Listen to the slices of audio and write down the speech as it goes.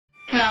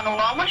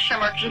911, what's your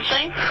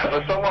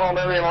emergency? Someone on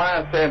the other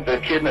line said they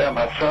kidnapped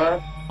my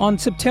son. On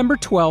September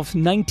 12,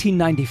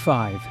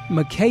 1995,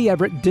 McKay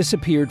Everett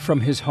disappeared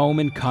from his home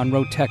in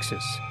Conroe,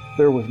 Texas.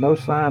 There was no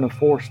sign of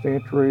forced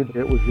entry.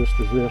 It was just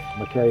as if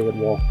McKay had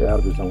walked out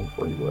of his own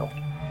free will.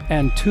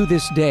 And to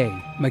this day,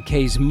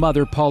 McKay's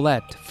mother,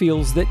 Paulette,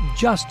 feels that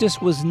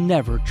justice was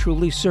never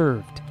truly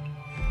served.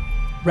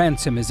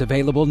 Ransom is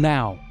available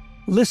now.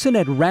 Listen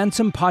at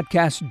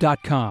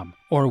ransompodcast.com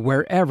or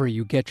wherever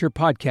you get your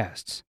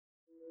podcasts.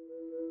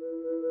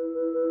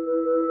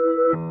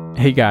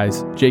 Hey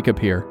guys, Jacob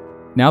here.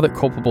 Now that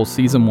Culpable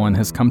Season 1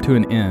 has come to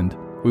an end,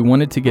 we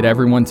wanted to get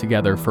everyone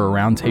together for a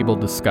roundtable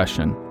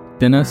discussion.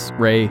 Dennis,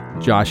 Ray,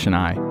 Josh, and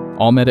I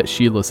all met at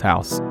Sheila's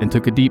house and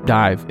took a deep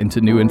dive into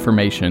new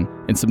information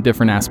and some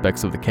different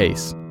aspects of the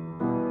case.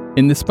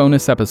 In this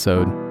bonus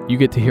episode, you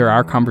get to hear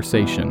our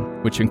conversation,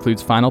 which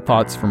includes final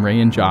thoughts from Ray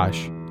and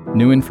Josh,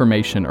 new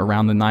information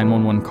around the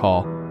 911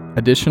 call,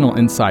 additional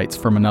insights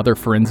from another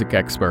forensic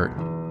expert,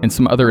 and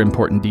some other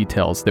important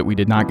details that we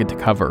did not get to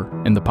cover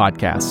in the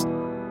podcast.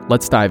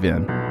 Let's dive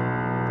in.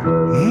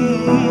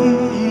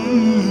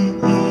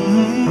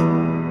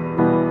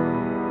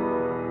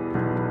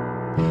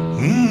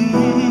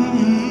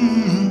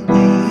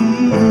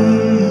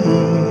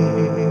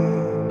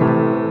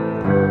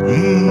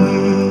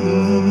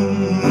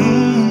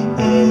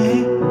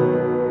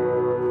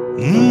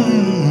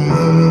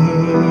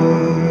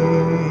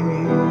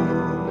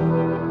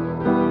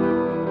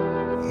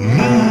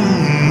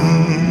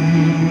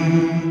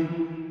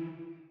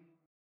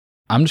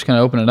 I'm just going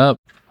to open it up.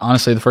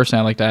 Honestly, the first thing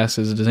I'd like to ask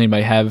is, does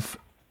anybody have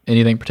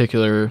anything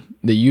particular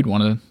that you'd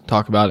want to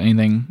talk about?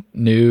 Anything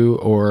new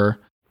or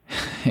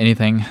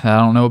anything that I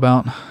don't know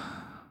about?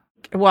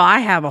 Well, I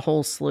have a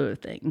whole slew of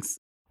things.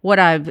 What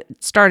I've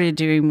started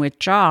doing with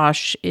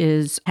Josh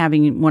is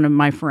having one of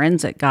my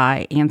forensic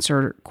guy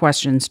answer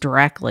questions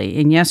directly.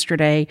 And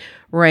yesterday,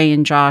 Ray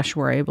and Josh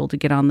were able to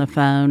get on the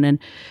phone. And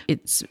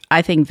it's,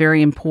 I think,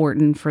 very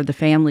important for the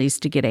families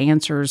to get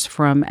answers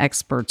from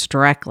experts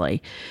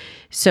directly.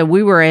 So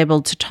we were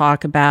able to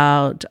talk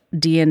about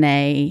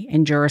DNA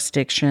and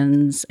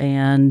jurisdictions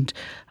and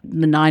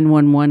the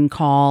 911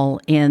 call,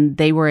 and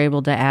they were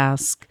able to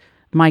ask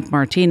Mike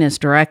Martinez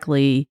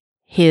directly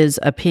his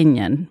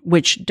opinion,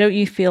 which don't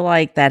you feel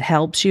like that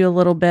helps you a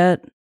little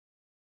bit?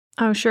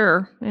 Oh,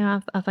 sure.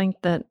 Yeah, I think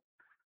that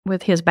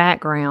with his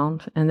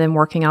background and then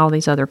working all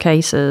these other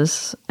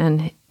cases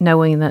and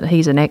knowing that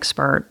he's an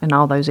expert in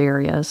all those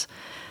areas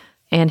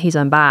and he's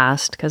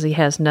unbiased because he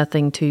has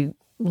nothing to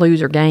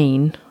lose or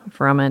gain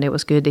from it, it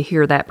was good to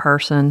hear that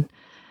person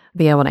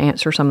be able to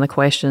answer some of the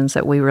questions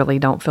that we really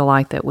don't feel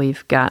like that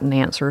we've gotten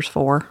answers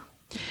for.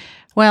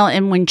 Well,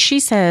 and when she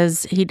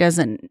says he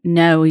doesn't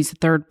know, he's a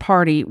third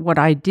party, what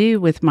I do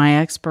with my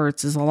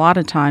experts is a lot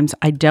of times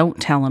I don't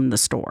tell him the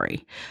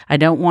story. I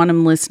don't want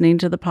him listening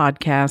to the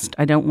podcast.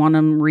 I don't want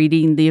him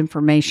reading the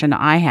information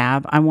I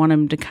have. I want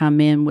him to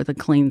come in with a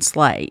clean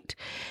slate.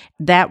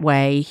 That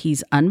way,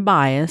 he's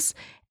unbiased,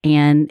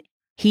 and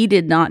he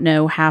did not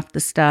know half the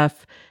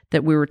stuff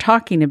that we were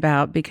talking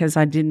about because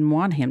I didn't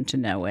want him to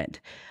know it.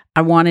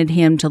 I wanted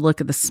him to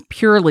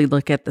purely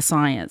look at the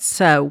science.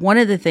 So one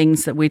of the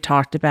things that we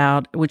talked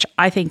about, which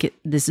I think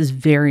this is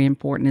very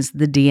important, is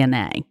the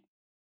DNA.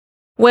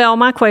 Well,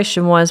 my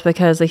question was,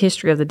 because the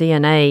history of the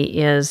DNA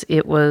is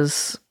it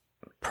was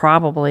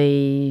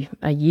probably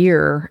a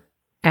year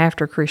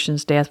after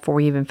Christian's death before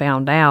we even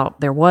found out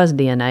there was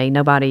DNA.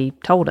 Nobody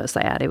told us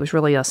that. It was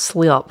really a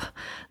slip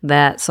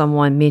that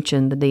someone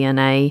mentioned the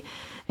DNA.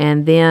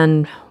 And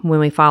then when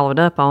we followed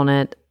up on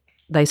it,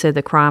 they said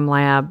the crime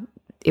lab,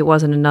 it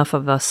wasn't enough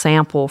of a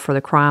sample for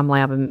the crime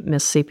lab in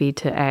Mississippi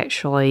to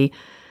actually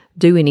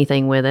do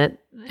anything with it.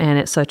 And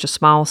it's such a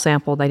small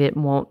sample, they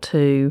didn't want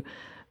to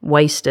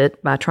waste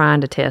it by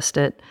trying to test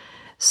it.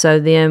 So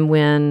then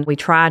when we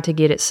tried to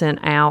get it sent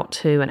out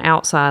to an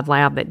outside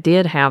lab that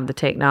did have the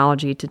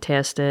technology to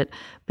test it,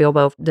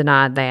 Bilbo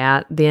denied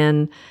that.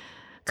 Then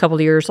a couple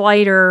of years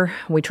later,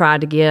 we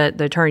tried to get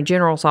the Attorney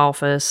General's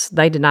office.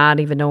 They denied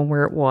even knowing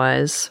where it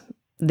was.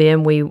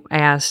 Then we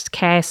asked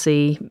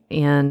Cassie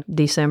in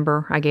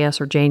December, I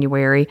guess, or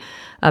January,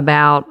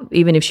 about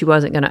even if she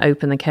wasn't going to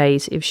open the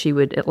case, if she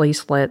would at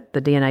least let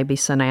the DNA be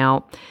sent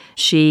out.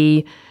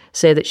 She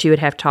said that she would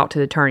have to talk to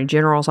the Attorney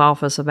General's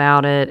office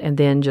about it, and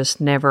then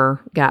just never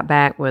got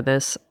back with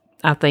us.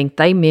 I think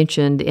they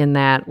mentioned in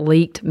that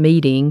leaked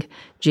meeting,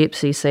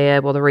 Gypsy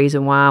said, well, the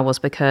reason why was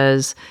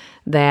because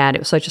that it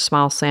was such a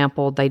small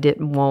sample, they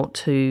didn't want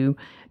to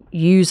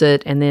use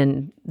it, and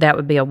then that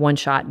would be a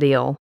one-shot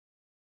deal.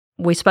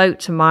 We spoke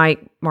to Mike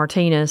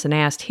Martinez and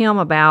asked him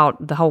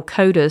about the whole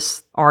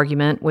CODIS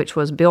argument, which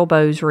was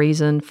Bilbo's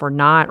reason for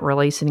not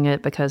releasing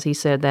it, because he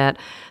said that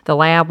the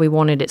lab we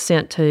wanted it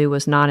sent to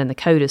was not in the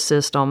CODIS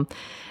system.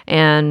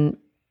 And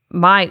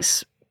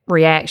Mike's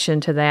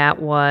reaction to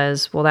that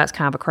was, well, that's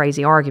kind of a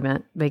crazy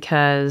argument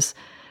because,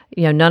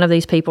 you know, none of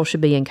these people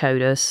should be in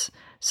CODIS,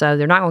 so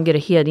they're not going to get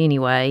a hit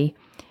anyway.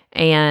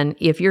 And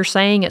if you're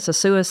saying it's a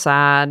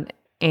suicide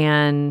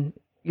and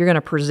you're going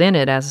to present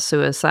it as a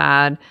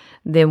suicide,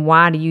 then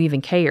why do you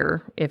even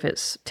care if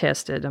it's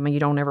tested? I mean, you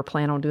don't ever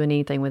plan on doing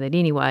anything with it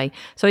anyway.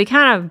 So he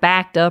kind of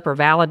backed up or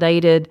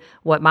validated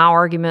what my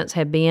arguments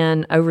have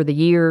been over the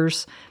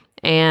years.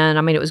 And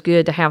I mean, it was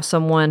good to have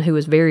someone who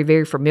was very,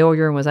 very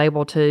familiar and was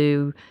able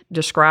to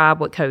describe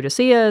what CODIS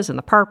is and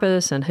the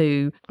purpose and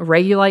who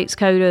regulates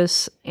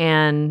CODIS.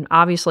 And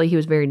obviously, he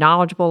was very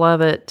knowledgeable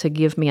of it to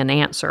give me an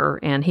answer.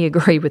 And he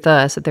agreed with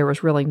us that there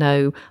was really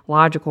no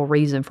logical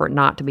reason for it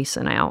not to be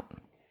sent out.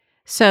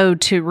 So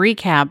to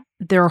recap,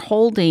 they're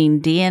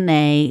holding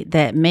DNA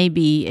that may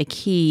be a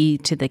key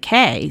to the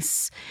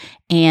case,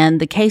 and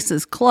the case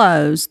is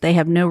closed. They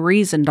have no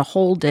reason to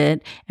hold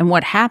it, and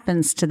what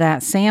happens to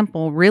that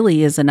sample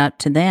really isn't up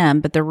to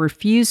them, but they're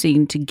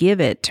refusing to give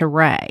it to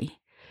Ray.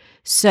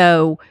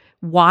 So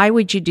why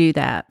would you do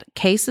that?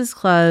 Case is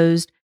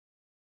closed.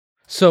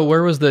 So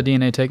where was the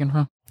DNA taken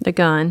from? The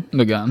gun.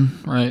 The gun,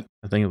 right.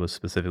 I think it was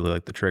specifically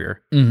like the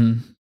trigger.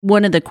 Mm-hmm.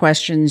 One of the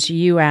questions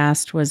you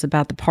asked was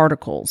about the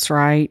particles,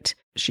 right?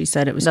 She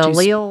said it was the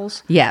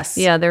alleles. Yes.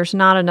 Yeah, there's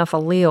not enough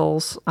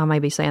alleles, I may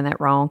be saying that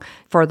wrong,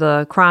 for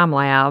the crime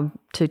lab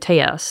to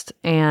test.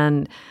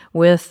 And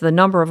with the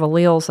number of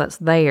alleles that's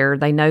there,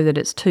 they know that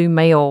it's 2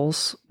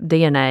 males'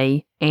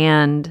 DNA.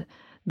 And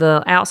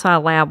the outside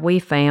lab we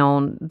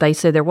found, they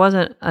said there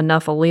wasn't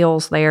enough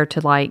alleles there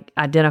to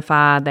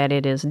identify that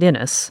it is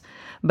Dennis,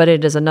 but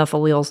it is enough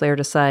alleles there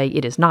to say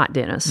it is not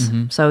Dennis.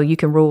 Mm-hmm. So you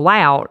can rule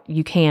out,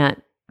 you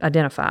can't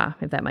identify,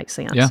 if that makes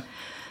sense. Yeah.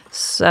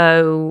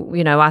 So,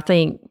 I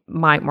think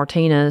Mike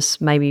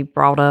Martinez maybe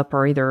brought up,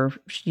 or either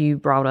you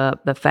brought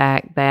up, the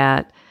fact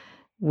that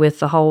with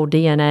the whole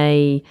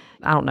DNA,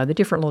 I don't know, the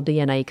different little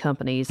DNA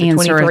companies, the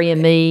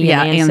 23andMe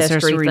and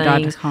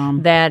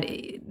Ancestry.com, that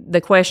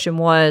the question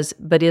was,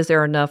 but is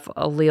there enough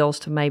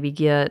alleles to maybe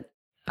get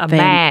a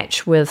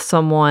match with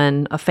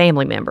someone, a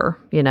family member,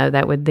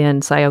 that would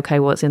then say, okay,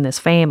 well, it's in this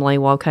family.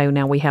 Well, okay,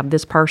 now we have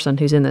this person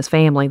who's in this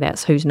family,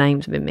 that's whose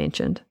name's been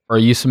mentioned. Are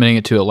you submitting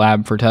it to a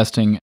lab for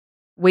testing?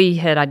 We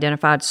had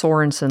identified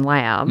Sorensen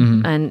Lab,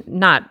 and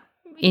not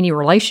any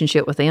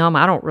relationship with them.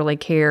 I don't really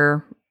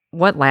care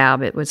what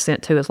lab it was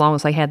sent to, as long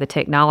as they had the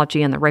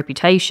technology and the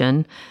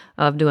reputation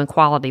of doing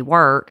quality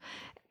work.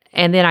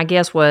 And then I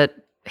guess what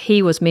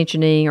he was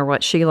mentioning, or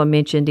what Sheila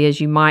mentioned, is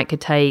you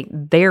could take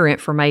their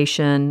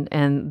information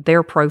and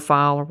their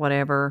profile or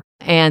whatever,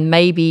 and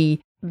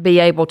maybe be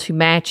able to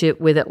match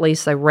it with at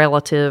least a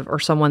relative or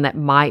someone that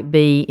might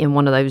be in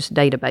one of those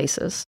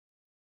databases.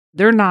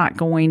 They're not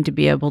going to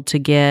be able to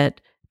get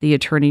the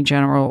attorney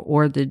general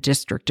or the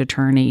district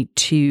attorney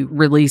to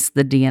release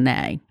the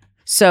DNA.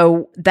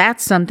 So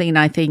that's something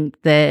I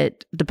think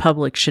that the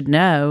public should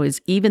know,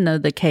 is even though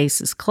the case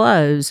is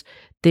closed,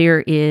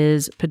 there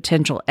is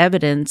potential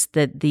evidence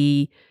that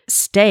the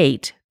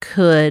state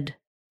could,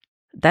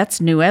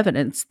 that's new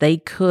evidence, they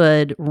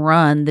could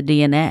run the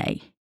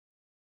DNA.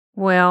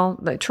 Well,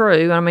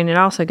 true. I mean, it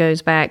also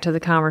goes back to the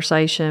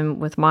conversation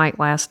with Mike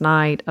last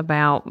night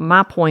about,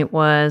 my point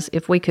was,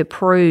 if we could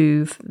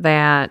prove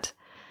that,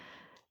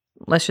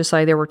 let's just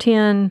say there were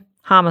 10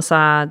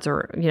 homicides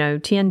or,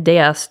 10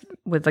 deaths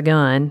with a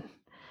gun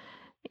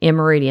in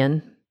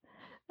Meridian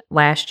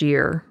last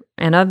year,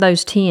 and of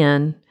those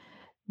 10,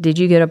 did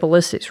you get a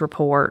ballistics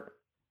report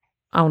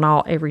on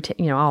all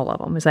of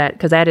them? Is that,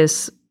 because that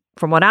is,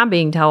 from what I'm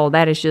being told,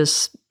 that is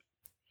just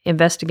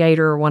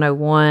Investigator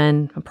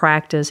 101, a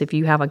practice. If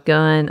you have a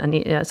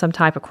gun, some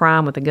type of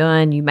crime with a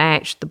gun, you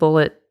match the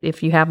bullet,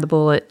 if you have the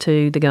bullet,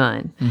 to the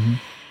gun. Mm-hmm.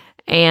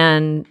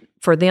 And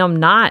for them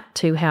not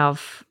to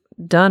have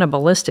done a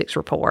ballistics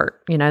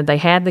report, they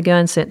had the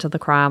gun sent to the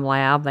crime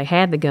lab, they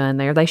had the gun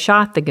there, they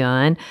shot the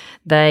gun,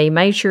 they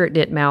made sure it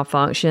didn't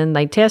malfunction,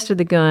 they tested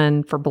the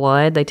gun for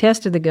blood, they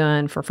tested the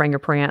gun for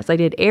fingerprints, they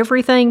did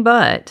everything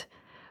but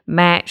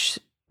match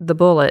the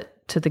bullet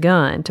to the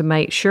gun to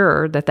make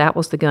sure that that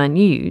was the gun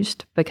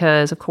used,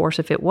 because of course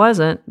if it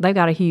wasn't, they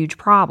got a huge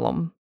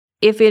problem.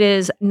 If it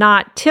is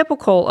not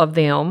typical of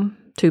them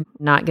to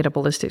not get a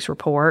ballistics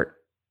report,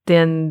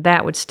 then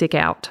that would stick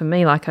out to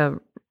me like a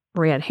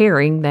red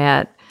herring,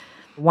 that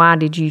why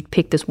did you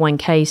pick this one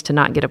case to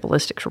not get a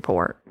ballistics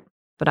report?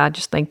 But I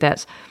just think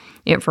that's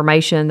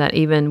information that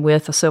even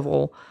with a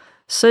civil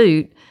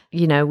suit,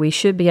 we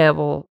should be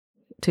able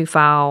to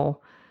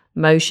file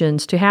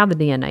motions to have the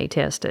DNA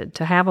tested,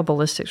 to have a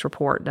ballistics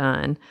report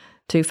done,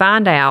 to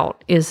find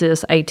out, is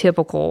this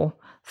atypical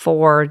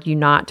for you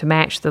not to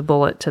match the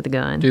bullet to the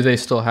gun? Do they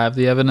still have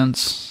the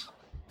evidence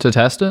to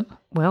test it?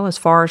 Well, as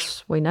far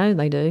as we know,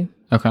 they do.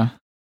 Okay.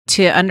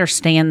 To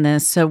understand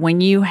this, so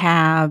when you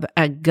have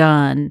a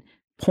gun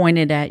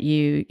pointed at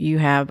you, you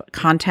have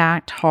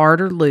contact,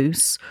 hard or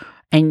loose,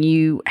 and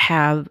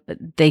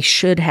they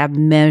should have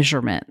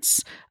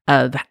measurements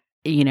of,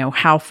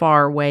 how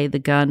far away the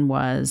gun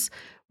was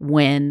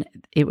when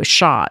it was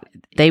shot.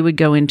 They would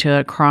go into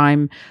a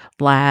crime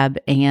lab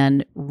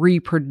and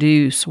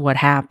reproduce what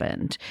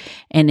happened.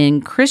 And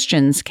in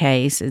Christian's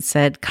case, it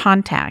said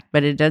contact,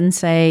 but it doesn't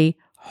say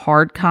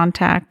hard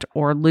contact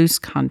or loose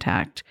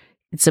contact.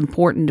 It's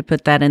important to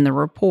put that in the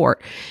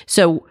report.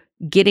 So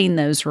getting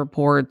those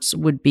reports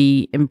would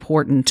be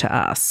important to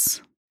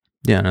us.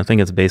 Yeah, and I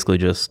think it's basically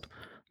just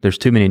there's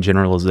too many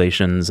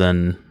generalizations,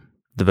 and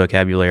the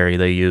vocabulary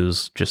they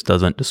use just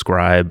doesn't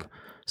describe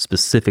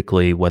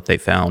specifically what they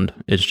found.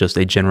 It's just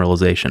a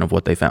generalization of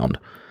what they found.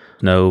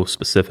 No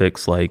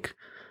specifics like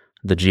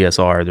the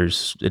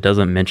GSR. It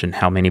doesn't mention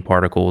how many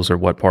particles or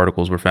what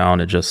particles were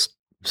found. It just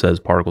says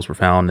particles were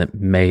found that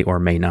may or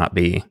may not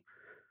be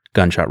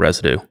gunshot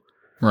residue.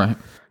 Right.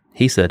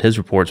 He said his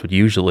reports would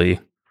usually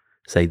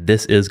say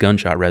this is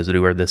gunshot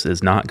residue or this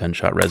is not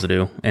gunshot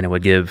residue, and it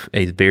would give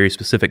a very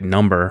specific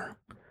number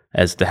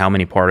as to how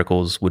many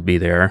particles would be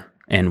there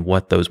and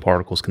what those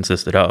particles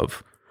consisted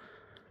of.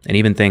 And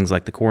even things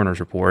like the coroner's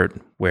report,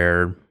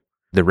 where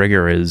the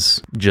rigor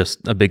is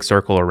just a big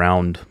circle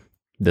around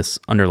this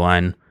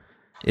underline,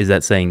 is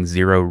that saying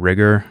zero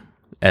rigor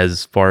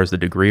as far as the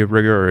degree of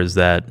rigor, or is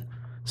that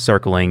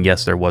circling,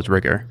 yes, there was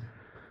rigor?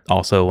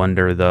 Also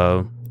under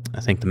the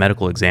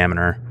medical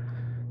examiner,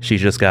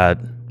 she's just got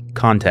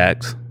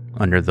contact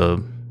under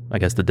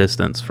the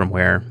distance from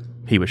where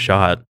he was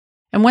shot.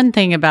 And one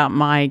thing about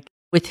Mike,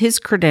 with his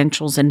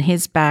credentials and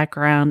his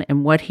background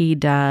and what he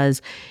does,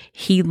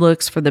 he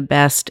looks for the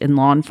best in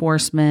law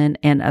enforcement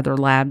and other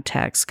lab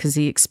techs because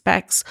he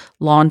expects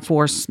law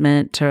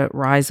enforcement to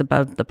rise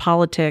above the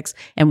politics.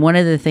 And one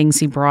of the things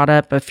he brought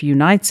up a few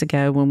nights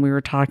ago when we were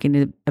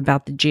talking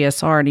about the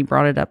GSR, and he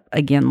brought it up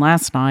again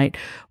last night,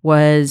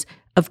 was,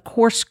 of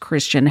course,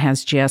 Christian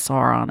has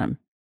GSR on him.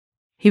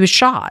 He was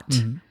shot.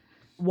 Mm-hmm.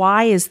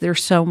 Why is there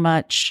so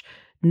much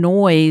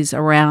noise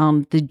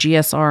around the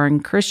GSR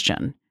and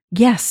Christian?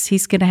 Yes,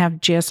 he's going to have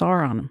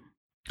GSR on him.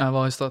 I've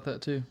always thought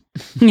that too.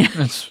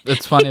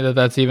 It's funny that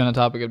that's even a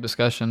topic of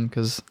discussion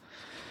because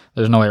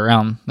there's no way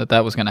around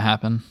that was going to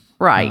happen.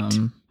 Right.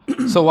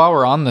 So while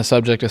we're on the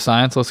subject of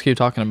science, let's keep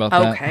talking about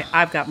that. Okay,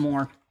 I've got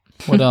more.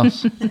 What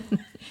else?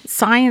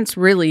 Science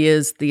really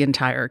is the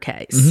entire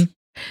case. Mm-hmm.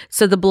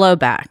 So the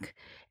blowback.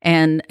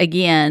 And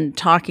again,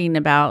 talking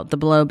about the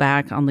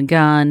blowback on the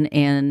gun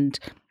and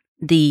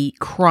the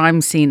crime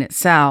scene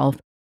itself,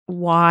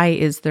 why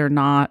is there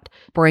not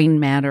brain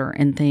matter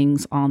and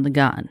things on the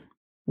gun?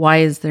 Why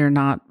is there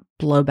not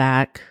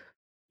blowback?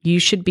 You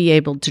should be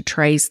able to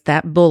trace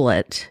that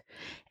bullet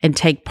and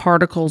take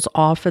particles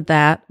off of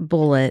that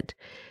bullet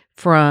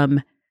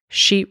from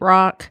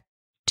sheetrock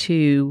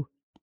to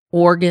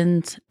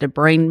organs to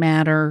brain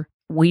matter.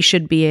 We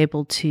should be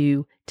able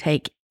to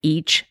take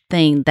each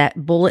thing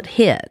that bullet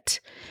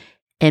hit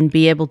and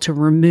be able to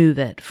remove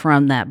it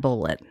from that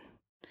bullet.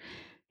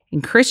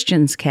 In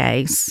Christian's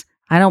case,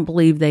 I don't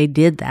believe they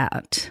did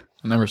that.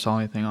 I never saw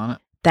anything on it.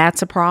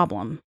 That's a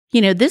problem.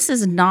 This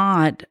is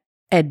not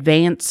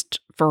advanced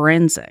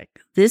forensic.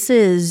 This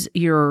is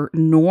your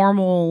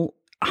normal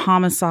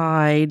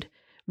homicide.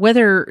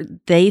 Whether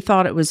they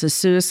thought it was a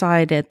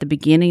suicide at the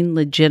beginning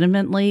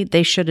legitimately,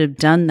 they should have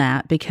done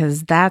that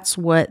because that's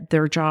what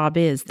their job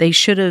is. They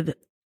should have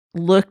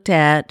looked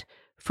at,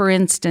 for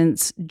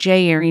instance,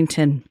 Jay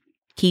Arrington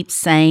keeps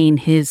saying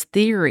his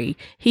theory.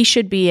 He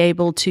should be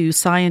able to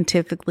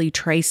scientifically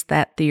trace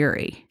that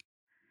theory.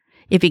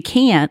 If he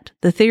can't,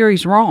 the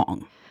theory's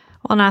wrong.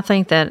 Well, and I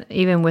think that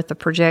even with the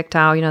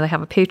projectile, they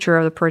have a picture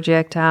of the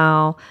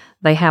projectile.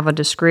 They have a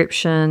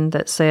description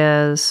that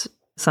says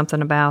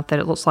something about that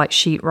it looks like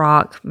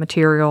sheetrock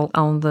material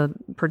on the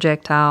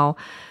projectile.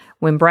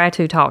 When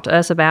Bratu talked to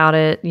us about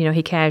it,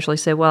 he casually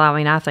said, well,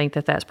 I think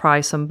that that's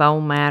probably some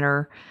bone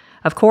matter.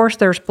 Of course,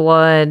 there's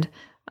blood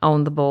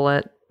on the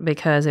bullet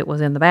because it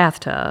was in the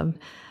bathtub,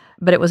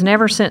 but it was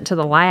never sent to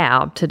the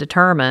lab to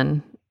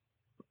determine.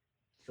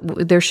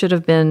 There should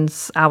have been,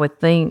 I would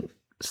think,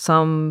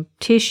 some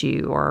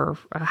tissue or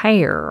a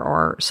hair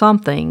or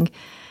something,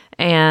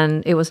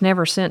 and it was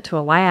never sent to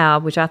a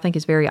lab, which I think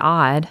is very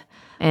odd,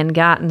 and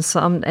gotten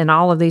and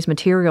all of these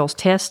materials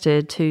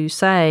tested to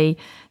say,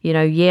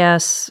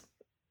 yes,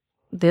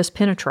 this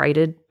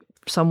penetrated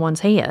someone's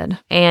head.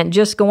 And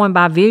just going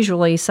by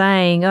visually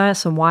saying, oh,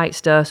 that's some white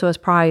stuff, so it's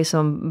probably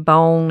some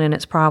bone and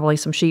it's probably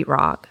some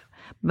sheetrock.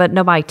 But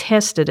nobody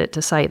tested it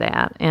to say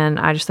that, and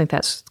I just think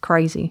that's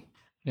crazy.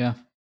 Yeah.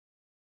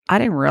 I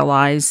didn't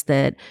realize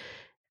that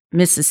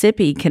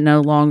Mississippi can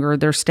no longer,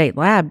 their state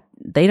lab,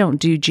 they don't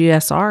do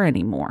GSR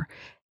anymore.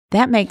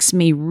 That makes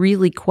me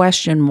really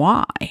question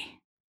why.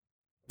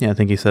 Yeah, I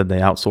think he said they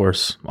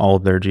outsource all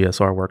of their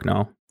GSR work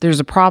now. There's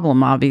a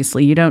problem,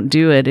 obviously. You don't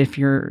do it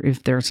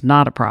if there's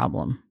not a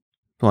problem.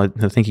 Well,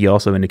 I think he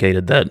also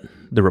indicated that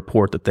the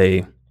report that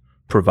they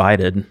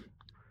provided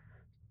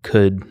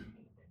could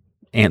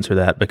answer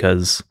that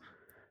because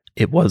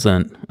it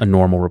wasn't a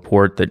normal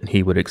report that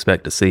he would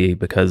expect to see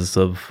because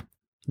of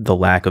the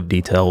lack of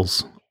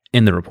details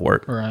in the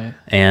report. Right.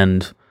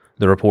 And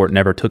the report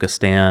never took a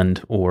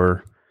stand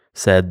or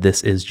said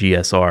this is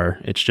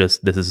GSR. It's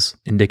just this is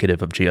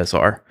indicative of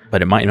GSR.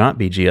 But it might not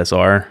be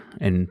GSR,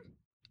 and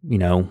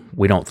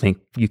we don't think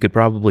you could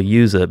probably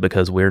use it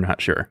because we're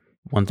not sure.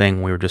 One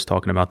thing, we were just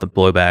talking about the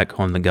blowback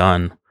on the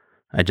gun.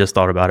 I just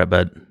thought about it,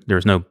 but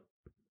there's no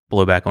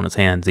blowback on his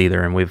hands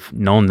either, and we've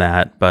known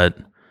that, but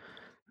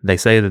they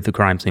say that the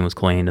crime scene was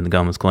cleaned and the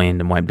gun was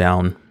cleaned and wiped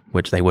down.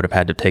 which they would have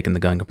had to have taken the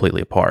gun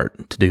completely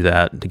apart to do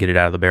that, to get it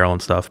out of the barrel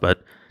and stuff.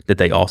 But did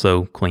they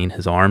also clean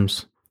his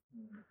arms?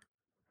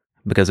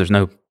 Because there's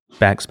no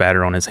back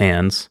spatter on his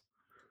hands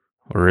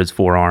or his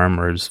forearm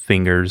or his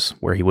fingers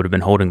where he would have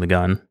been holding the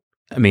gun.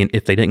 I mean,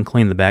 if they didn't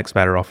clean the back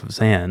spatter off of his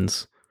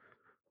hands,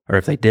 or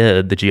if they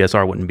did, the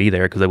GSR wouldn't be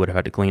there because they would have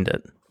had to cleaned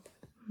it.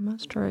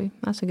 That's true.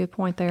 That's a good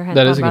point there.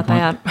 That is a good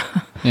point.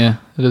 Yeah,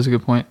 that is a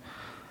good point.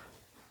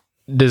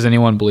 Does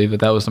anyone believe that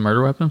that was the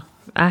murder weapon?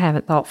 I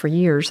haven't thought for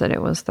years that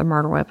it was the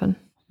murder weapon.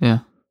 Yeah.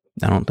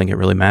 I don't think it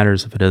really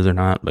matters if it is or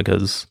not,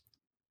 because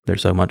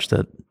there's so much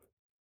that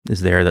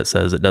is there that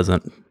says it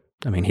doesn't.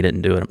 I mean, he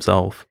didn't do it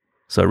himself.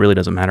 So it really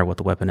doesn't matter what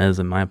the weapon is,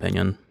 in my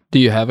opinion. Do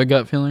you have a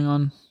gut feeling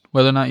on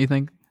whether or not you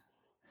think?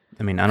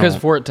 I mean, I don't. Because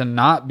for it to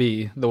not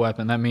be the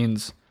weapon, that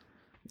means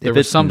there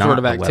was some sort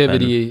of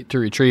activity to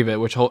retrieve it,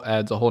 which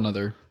adds a whole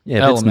nother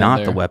if it's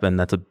not the weapon,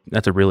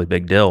 that's a really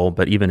big deal.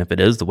 But even if it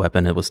is the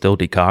weapon, it was still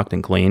decocked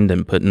and cleaned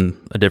and put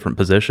in a different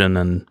position.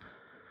 And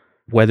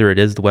whether it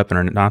is the weapon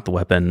or not the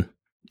weapon,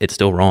 it's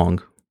still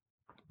wrong.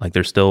 Like,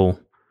 there's still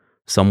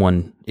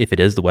someone, if it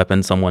is the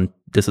weapon, someone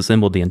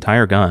disassembled the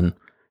entire gun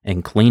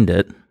and cleaned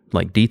it,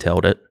 like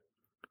detailed it,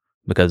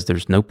 because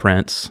there's no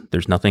prints,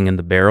 there's nothing in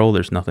the barrel,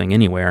 there's nothing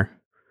anywhere,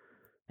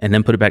 and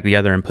then put it back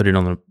together and put it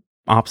on the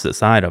opposite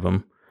side of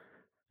them.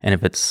 And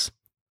if it's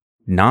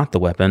not the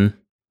weapon,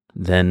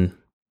 then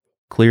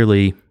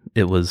clearly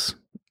it was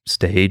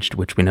staged,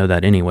 which we know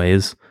that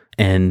anyways,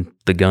 and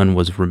the gun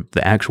was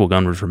the actual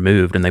gun was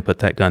removed, and they put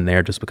that gun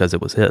there just because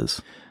it was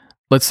his.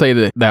 Let's say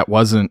that that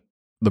wasn't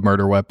the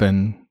murder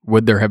weapon.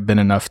 Would there have been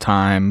enough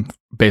time,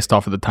 based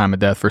off of the time of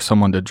death, for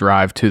someone to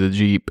drive to the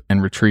Jeep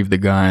and retrieve the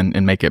gun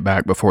and make it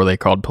back before they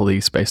called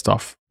police, based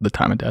off the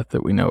time of death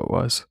that we know it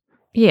was?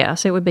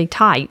 Yes, it would be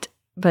tight,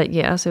 but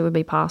yes, it would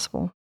be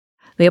possible.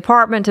 The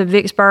apartment to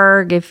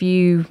Vicksburg, if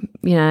you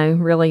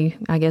really,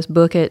 I guess,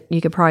 book it,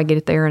 you could probably get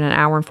it there in an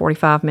hour and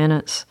 45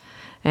 minutes.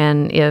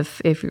 And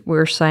if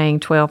we're saying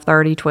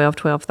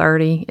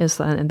 12:30,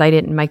 and they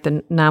didn't make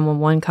the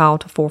 911 call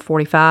to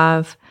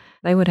 4:45,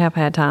 they would have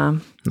had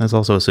time. That's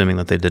also assuming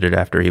that they did it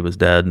after he was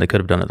dead. They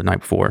could have done it the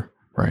night before.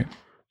 Right.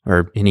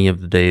 Or any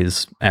of the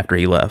days after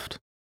he left.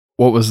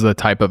 What was the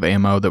type of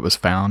ammo that was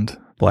found?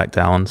 Black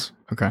Talons.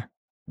 Okay.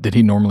 Did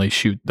he normally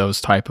shoot those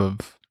type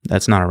of...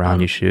 That's not a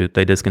round you shoot.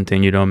 They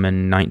discontinued them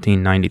in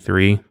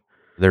 1993.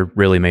 They're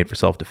really made for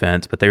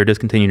self-defense, but they were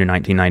discontinued in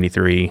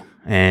 1993.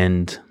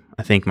 And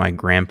I think my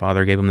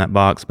grandfather gave them that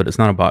box, but it's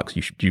not a box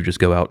you just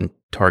go out and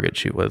target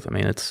shoot with. I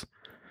mean,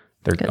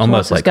 they're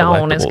almost like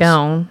collectibles. It's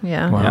gone.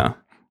 Yeah. Wow. Yeah.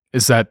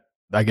 Is that,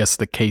 I guess,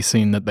 the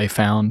casing that they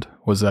found?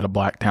 Was that a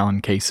Black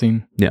Talon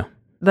casing? Yeah.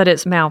 But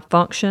it's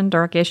malfunctioned,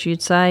 or I guess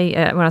you'd say.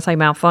 When I say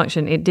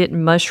malfunction, it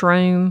didn't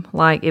mushroom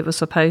like it was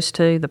supposed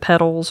to, the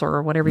petals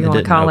or whatever you want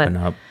to call it.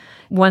 Up.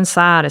 One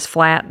side is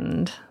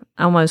flattened,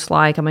 almost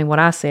like, what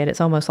I said, it's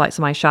almost like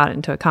somebody shot it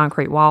into a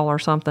concrete wall or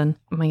something.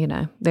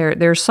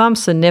 There's some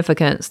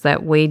significance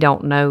that we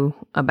don't know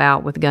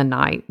about with gun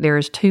night. There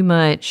is too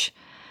much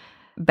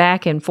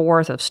back and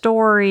forth of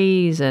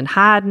stories and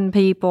hiding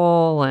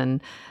people.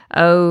 And,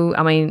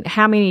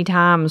 how many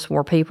times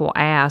were people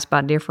asked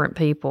by different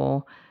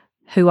people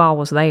who all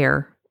was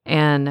there,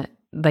 and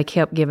they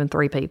kept giving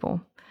 3 people.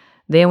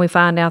 Then we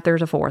find out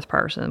there's a 4th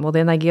person. Well,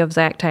 then they give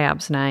Zach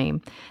Tabb's name.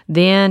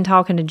 Then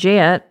talking to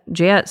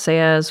Jet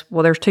says,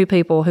 well, there's 2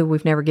 people who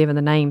we've never given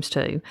the names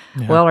to.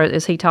 Yeah. Well,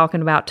 is he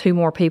talking about 2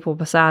 more people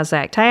besides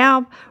Zach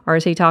Tabb, or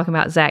is he talking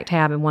about Zach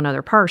Tabb and one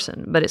other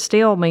person? But it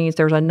still means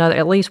there's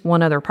at least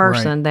one other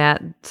person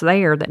that's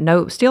there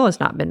that still has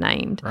not been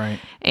named. Right.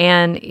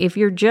 And if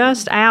you're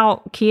just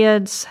out,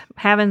 kids,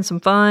 having some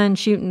fun,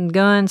 shooting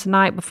guns the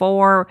night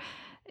before,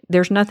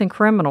 there's nothing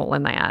criminal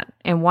in that.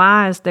 And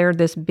why is there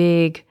this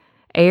big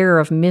air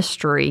of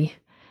mystery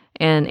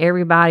and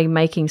everybody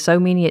making so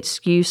many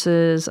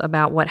excuses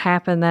about what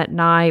happened that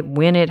night,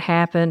 when it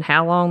happened,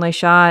 how long they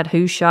shot,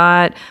 who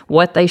shot,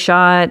 what they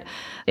shot?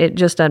 It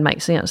just doesn't make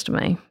sense to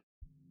me.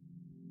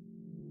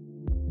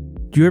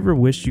 Do you ever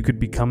wish you could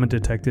become a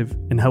detective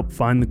and help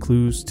find the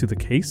clues to the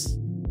case?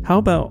 How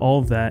about all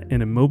of that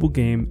in a mobile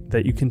game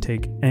that you can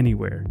take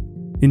anywhere?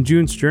 In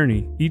June's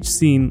Journey, each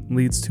scene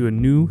leads to a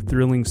new,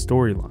 thrilling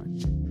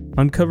storyline.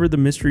 Uncover the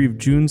mystery of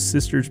June's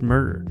sister's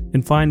murder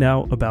and find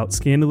out about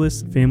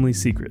scandalous family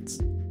secrets.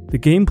 The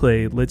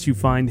gameplay lets you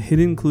find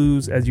hidden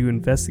clues as you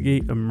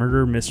investigate a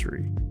murder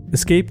mystery.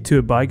 Escape to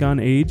a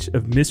bygone age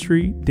of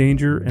mystery,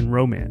 danger, and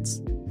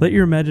romance. Let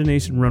your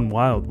imagination run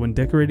wild when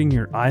decorating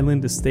your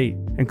island estate,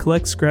 and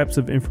collect scraps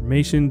of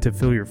information to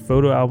fill your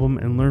photo album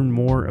and learn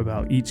more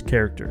about each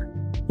character.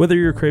 Whether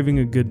you're craving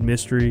a good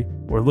mystery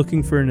or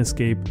looking for an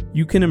escape,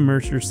 you can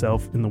immerse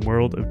yourself in the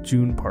world of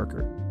June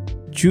Parker.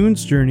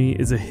 June's Journey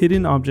is a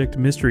hidden object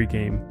mystery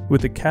game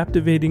with a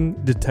captivating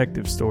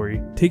detective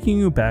story, taking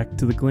you back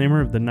to the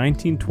glamour of the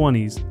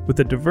 1920s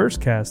with a diverse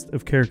cast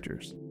of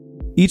characters.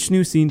 Each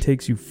new scene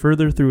takes you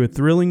further through a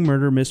thrilling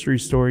murder mystery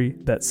story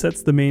that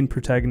sets the main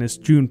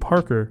protagonist, June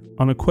Parker,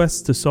 on a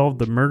quest to solve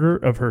the murder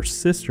of her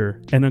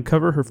sister and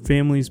uncover her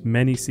family's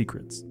many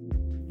secrets.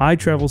 I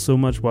travel so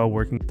much while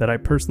working that I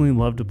personally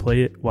love to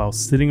play it while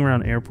sitting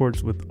around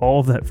airports with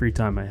all of that free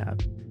time I have.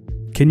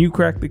 Can you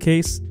crack the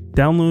case?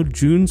 Download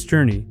June's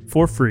Journey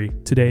for free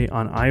today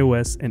on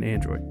iOS and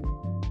Android.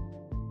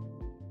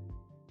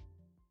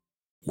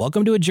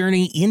 Welcome to a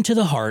journey into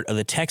the heart of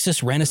the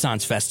Texas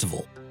Renaissance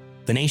Festival,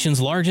 the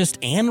nation's largest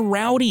and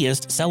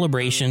rowdiest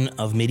celebration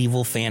of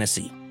medieval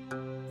fantasy.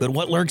 But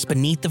what lurks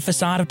beneath the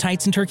facade of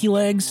tights and turkey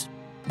legs?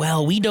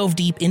 Well, we dove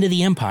deep into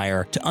the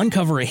empire to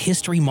uncover a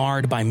history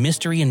marred by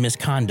mystery and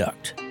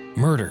misconduct,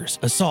 murders,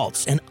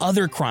 assaults, and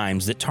other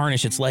crimes that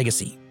tarnish its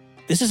legacy.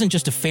 This isn't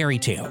just a fairy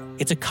tale,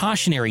 it's a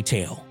cautionary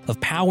tale of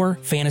power,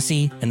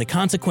 fantasy, and the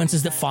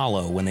consequences that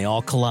follow when they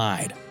all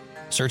collide.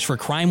 Search for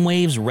Crime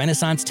Waves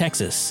Renaissance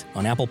Texas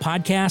on Apple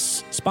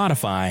Podcasts,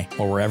 Spotify,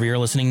 or wherever you're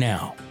listening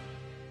now.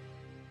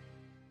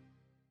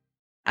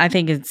 I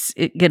think it's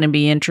going to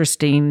be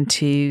interesting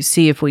to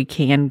see if we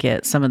can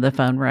get some of the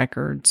phone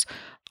records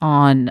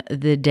on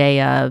the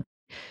day of.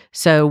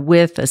 So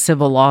with a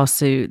civil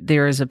lawsuit,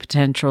 there is a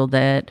potential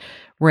that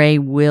Ray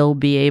will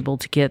be able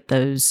to get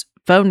those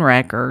phone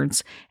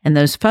records, and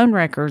those phone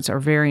records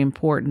are very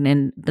important.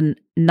 And the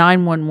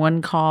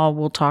 911 call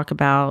we'll talk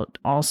about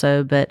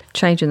also, but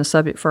changing the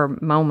subject for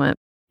a moment,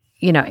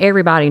 you know,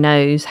 everybody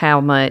knows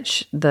how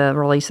much the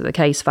release of the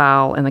case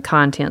file and the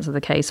contents of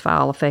the case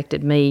file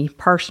affected me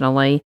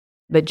personally.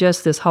 But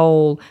just this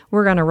whole,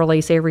 we're going to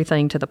release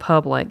everything to the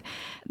public.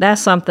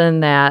 That's something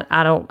that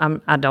I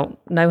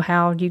don't know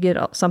how you get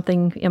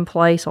something in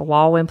place, a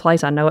law in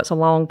place. I know it's a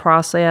long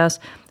process,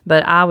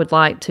 but I would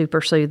like to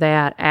pursue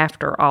that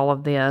after all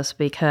of this,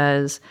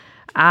 because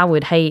I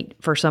would hate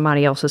for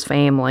somebody else's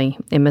family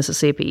in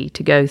Mississippi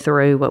to go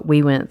through what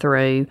we went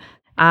through.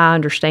 I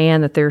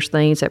understand that there's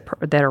things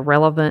that are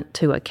relevant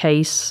to a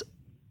case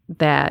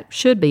that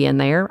should be in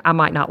there. I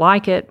might not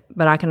like it,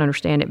 but I can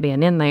understand it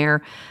being in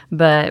there.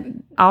 But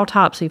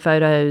autopsy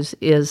photos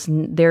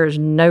there's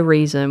no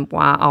reason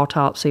why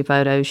autopsy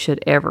photos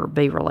should ever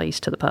be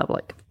released to the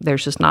public.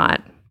 There's just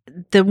not.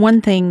 The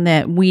one thing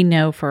that we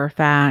know for a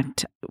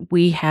fact,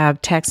 we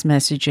have text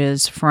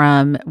messages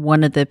from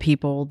one of the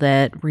people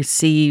that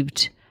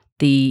received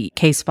the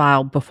case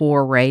file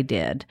before Ray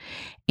did.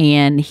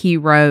 And he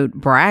wrote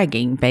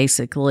bragging,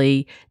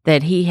 basically,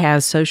 that he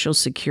has Social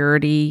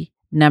Security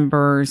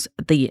numbers,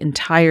 the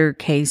entire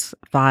case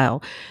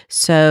file.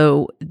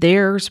 So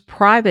there's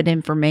private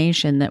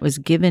information that was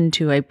given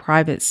to a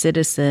private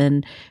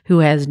citizen who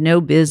has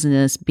no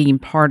business being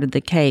part of the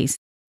case.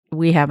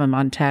 We have him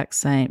on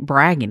text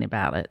bragging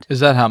about it. Is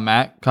that how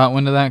Matt caught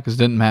wind of that? Because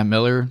didn't Matt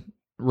Miller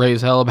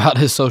raise hell about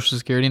his Social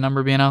Security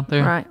number being out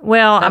there? Right.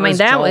 Well,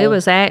 it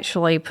was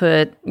actually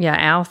put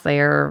out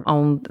there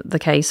on the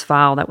case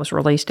file that was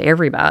released to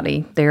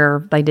everybody.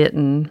 They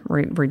didn't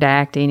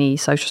redact any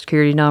Social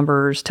Security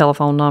numbers,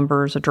 telephone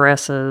numbers,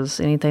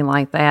 addresses, anything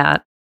like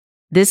that.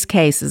 This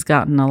case has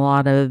gotten a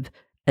lot of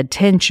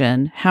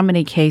attention. How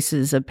many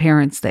cases of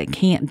parents that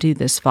can't do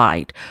this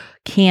fight,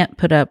 can't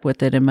put up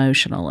with it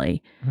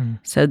emotionally?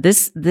 So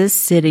this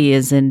city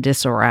is in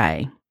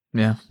disarray.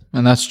 Yeah,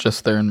 and that's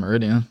just there in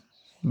Meridian.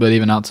 But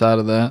even outside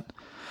of that,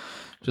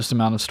 just the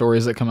amount of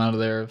stories that come out of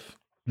there of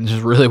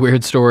just really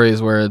weird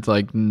stories where it's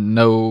like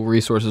no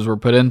resources were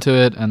put into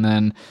it, and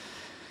then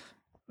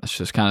that's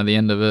just kind of the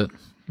end of it.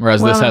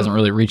 Whereas this hasn't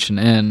really reached an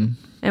end.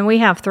 And we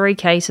have 3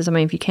 cases,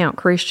 if you count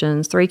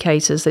Christians, 3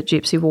 cases that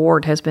Gypsy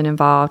Ward has been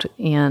involved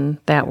in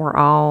that were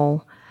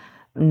all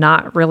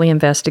not really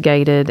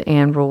investigated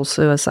and ruled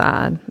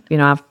suicide.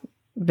 I've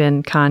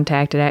been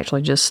contacted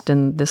actually just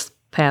in this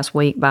past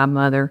week by a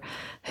mother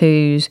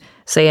who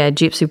said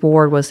Gypsy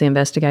Ward was the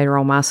investigator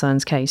on my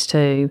son's case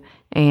too,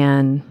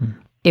 and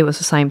it was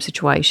the same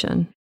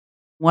situation.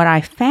 What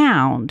I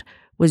found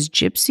was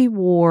Gypsy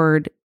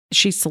Ward,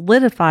 she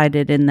solidified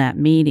it in that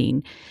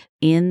meeting.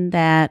 In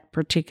that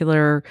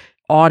particular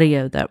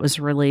audio that was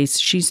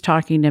released, she's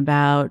talking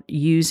about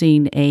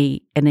using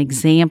an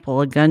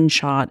example, a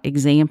gunshot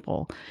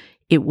example.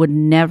 It would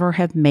never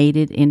have made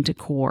it into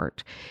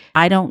court.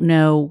 I don't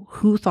know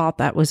who thought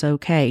that was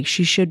okay.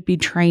 She should be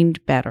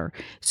trained better.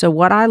 So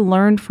what I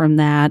learned from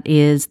that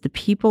is the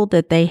people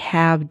that they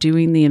have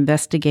doing the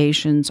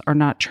investigations are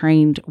not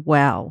trained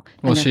well.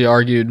 Well, she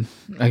argued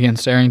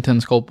against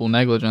Arrington's culpable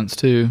negligence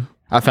too.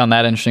 I found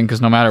that interesting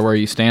because no matter where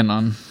you stand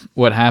on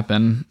what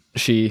happened,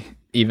 she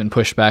even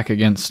pushed back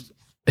against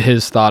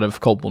his thought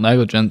of culpable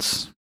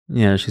negligence.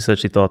 Yeah, she said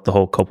she thought the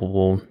whole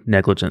culpable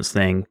negligence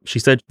thing, she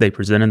said they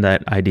presented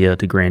that idea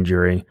to grand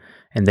jury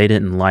and they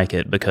didn't like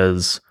it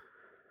because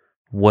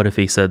what if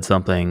he said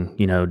something,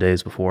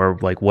 days before,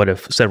 like what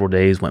if several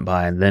days went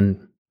by and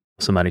then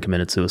somebody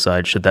committed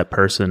suicide? Should that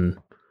person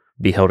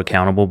be held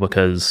accountable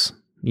because,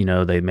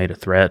 they made a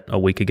threat a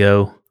week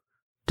ago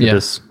to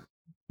this,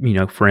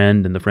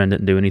 friend and the friend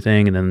didn't do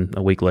anything and then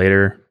a week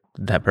later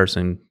that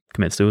person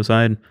commits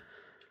suicide?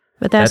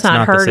 But that's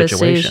not her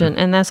decision,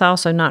 and that's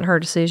also not her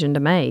decision to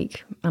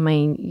make.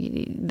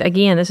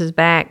 Again, this is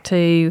back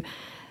to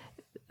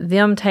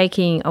them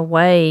taking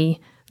away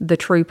the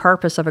true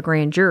purpose of a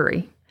grand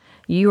jury.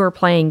 you are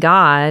playing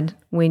God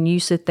when you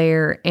sit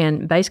there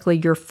and basically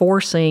you're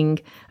forcing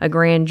a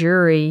grand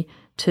jury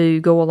to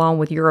go along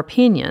with your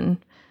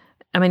opinion.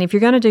 I mean, if you're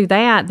going to do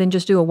that, then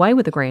just do away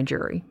with the grand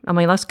jury. I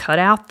mean, let's cut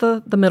out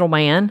the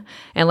middleman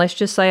and let's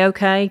just say,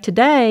 okay,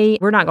 today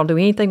we're not going to do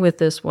anything with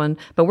this one,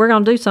 but we're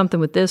going to do something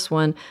with this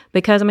one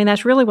because, I mean,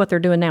 that's really what they're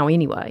doing now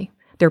anyway.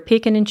 They're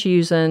picking and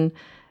choosing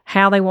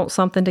how they want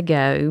something to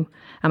go.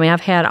 I mean,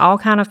 I've had all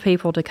kind of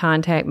people to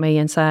contact me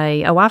and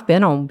say, oh, I've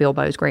been on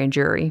Bilbo's grand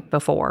jury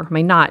before. I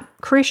mean, not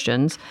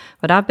Christians,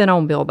 but I've been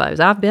on Bilbo's.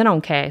 I've been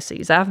on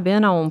Cassie's. I've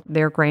been on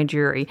their grand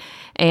jury.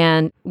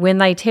 And when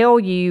they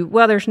tell you,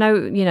 well, there's no,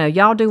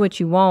 y'all do what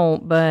you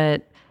want,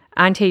 but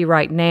I can tell you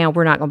right now,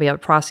 we're not going to be able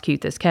to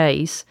prosecute this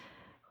case.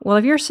 Well,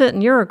 if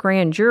you're a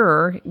grand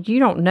juror, you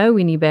don't know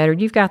any better.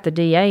 You've got the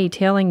DA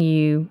telling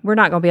you we're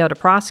not going to be able to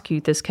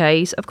prosecute this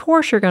case. Of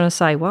course, you're going to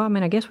say, well, I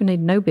mean, I guess we need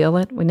to no-bill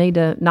it. We need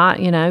to not,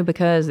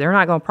 because they're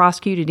not going to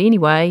prosecute it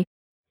anyway.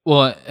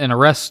 Well, an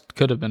arrest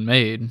could have been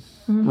made,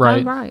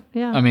 right? Oh, right,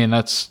 yeah. I mean,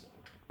 that's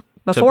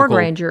before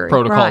grand jury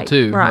protocol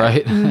too,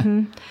 right?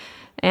 Mm-hmm.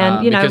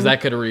 And, because that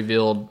could have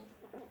revealed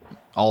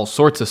all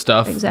sorts of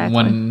stuff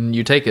when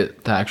you take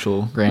it to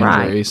actual grand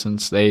jury,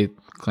 since they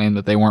claimed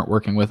that they weren't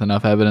working with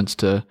enough evidence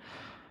to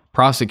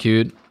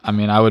prosecute. I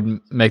mean, I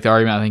would make the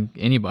argument, I think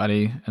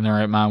anybody in their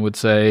right mind would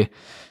say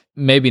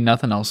maybe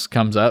nothing else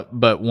comes up,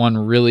 but one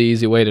really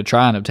easy way to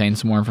try and obtain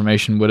some more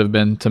information would have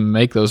been to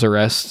make those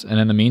arrests, and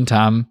in the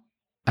meantime,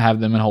 have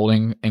them in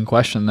holding and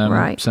question them.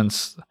 Right.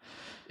 Since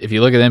if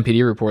you look at the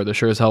MPD report, there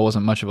sure as hell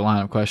wasn't much of a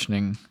line of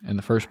questioning in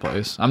the first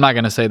place. I'm not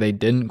going to say they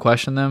didn't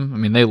question them. I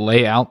mean, they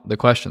lay out the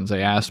questions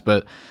they asked,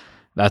 but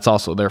that's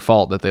also their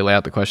fault that they lay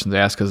out the questions they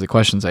asked, because the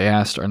questions they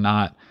asked are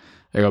not,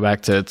 they go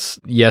back to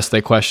yes,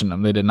 they questioned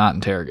them. They did not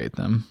interrogate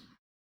them.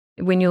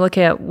 When you look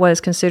at what is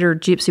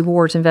considered Gypsy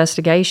Ward's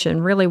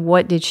investigation, really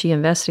what did she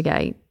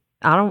investigate?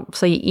 I don't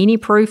see any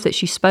proof that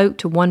she spoke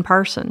to one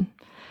person.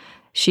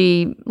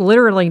 She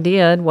literally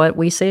did what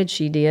we said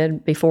she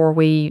did before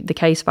the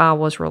case file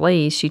was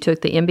released. She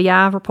took the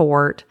MBI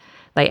report,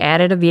 they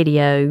added a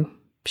video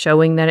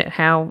showing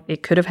how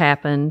it could have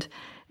happened,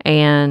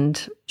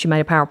 and she made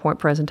a PowerPoint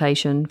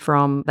presentation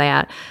from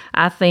that.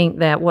 I think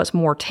that what's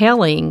more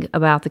telling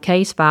about the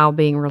case file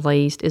being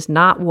released is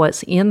not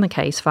what's in the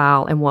case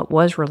file and what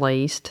was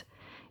released,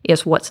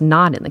 it's what's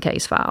not in the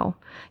case file.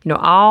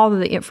 All of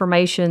the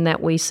information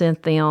that we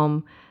sent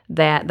them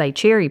that they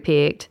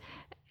cherry-picked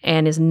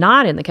and is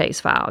not in the case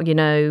file.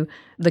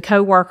 The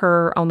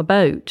coworker on the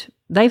boat,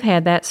 they've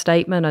had that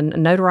statement, a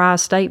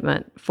notarized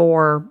statement,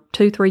 for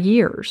 2-3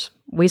 years.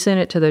 We sent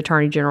it to the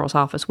Attorney General's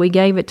office. We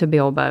gave it to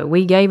Bilbo.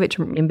 We gave it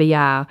to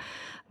MBI.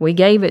 We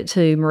gave it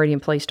to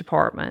Meridian Police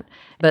Department.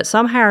 But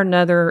somehow or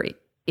another,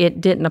 it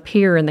didn't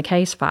appear in the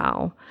case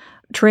file.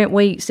 Trent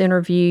Weeks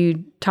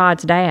interviewed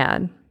Todd's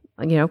dad.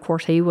 Of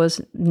course, he was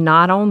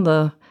not on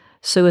the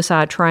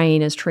suicide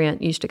train, as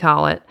Trent used to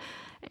call it.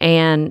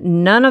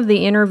 And none of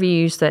the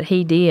interviews that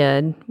he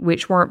did,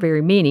 which weren't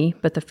very many,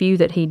 but the few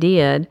that he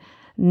did,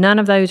 none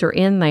of those are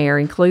in there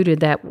included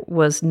that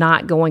was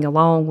not going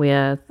along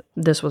with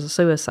this was a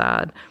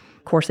suicide.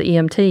 Of course, the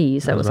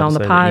EMTs that was on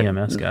the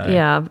EMS guy.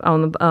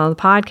 on the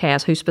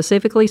podcast, who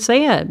specifically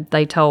said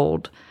they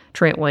told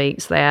Trent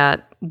Weeks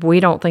that we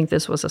don't think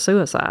this was a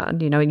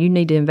suicide. You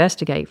need to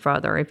investigate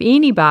further. If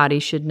anybody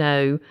should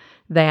know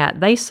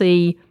that they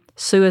see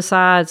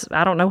suicides,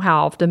 I don't know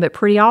how often, but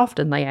pretty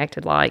often they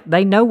acted like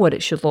they know what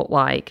it should look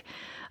like.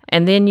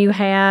 And then you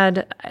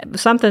had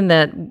something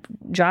that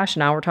Josh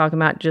and I were talking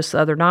about just the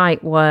other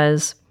night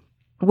was,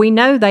 we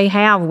know they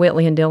have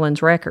Whitley and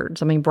Dillon's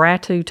records. I mean,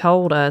 Bratu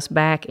told us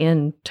back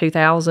in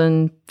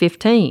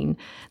 2015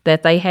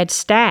 that they had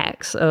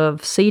stacks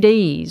of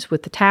CDs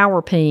with the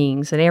tower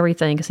pings and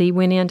everything, because he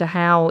went into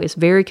how it's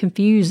very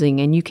confusing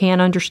and you can't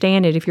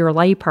understand it if you're a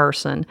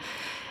layperson.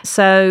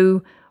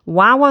 So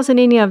why wasn't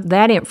any of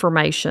that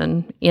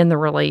information in the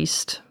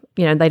released?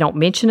 They don't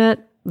mention it.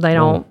 They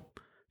don't.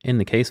 In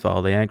the case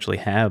file, they actually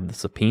have the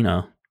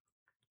subpoena,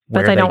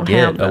 but they don't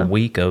get a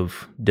week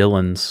of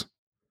Dillon's.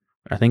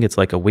 I think it's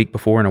like a week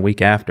before and a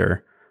week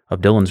after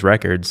of Dillon's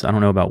records. I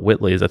don't know about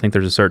Whitley's. I think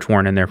there's a search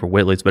warrant in there for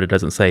Whitley's, but it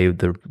doesn't say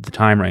the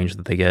time range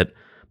that they get.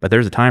 But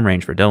there's a time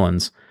range for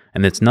Dillon's,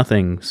 and it's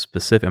nothing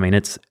specific. I mean,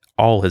 it's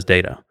all his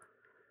data.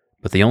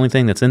 But the only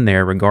thing that's in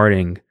there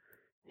regarding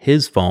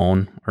his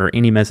phone or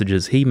any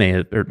messages he may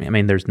have,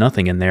 there's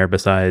nothing in there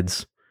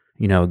besides,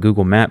 a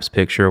Google Maps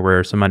picture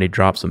where somebody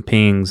dropped some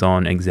pings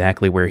on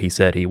exactly where he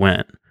said he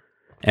went.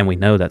 And we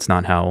know that's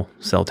not how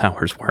cell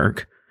towers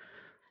work.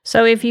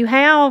 So if you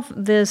have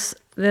this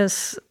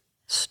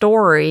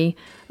story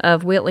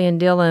of Whitley and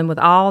Dillon with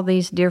all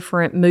these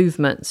different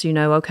movements,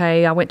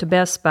 okay, I went to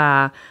Best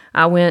Buy,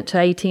 I went to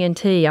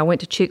AT&T, I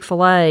went to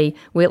Chick-fil-A,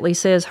 Whitley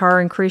says her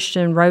and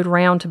Christian rode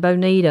around to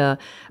Bonita,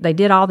 they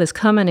did all this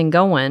coming and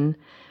going,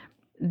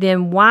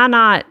 then why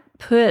not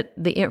put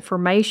the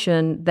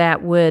information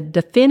that would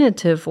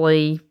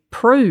definitively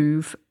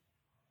prove,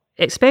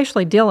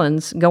 especially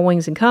Dillon's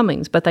goings and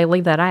comings, but they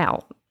leave that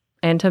out.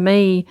 And to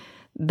me,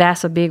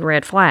 that's a big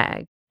red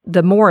flag.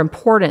 the more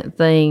important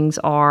things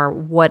are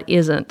what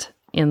isn't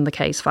in the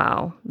case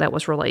file that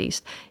was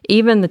released.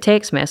 Even the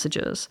text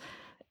messages.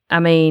 I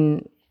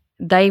mean,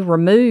 they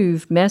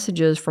removed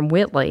messages from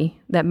Whitley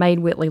that made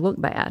Whitley look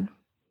bad.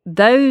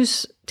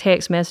 Those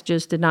text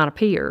messages did not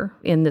appear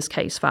in this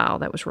case file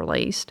that was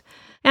released.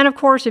 And of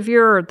course, if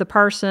you're the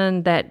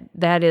person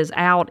that is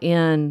out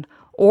in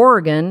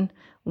Oregon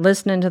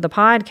listening to the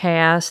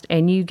podcast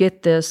and you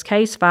get this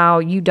case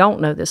file, you don't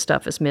know this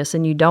stuff is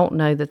missing. You don't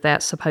know that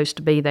that's supposed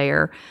to be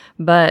there.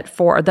 But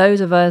for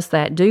those of us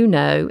that do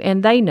know,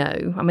 and they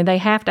know, I mean, they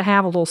have to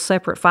have a little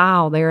separate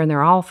file there in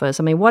their office.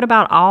 I mean, what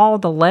about all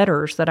the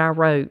letters that I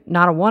wrote?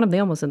 Not a one of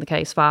them was in the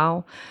case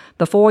file.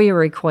 The FOIA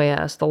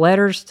request, the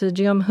letters to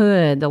Jim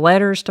Hood, the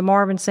letters to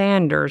Marvin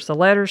Sanders, the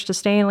letters to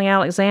Stanley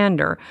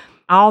Alexander,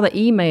 all the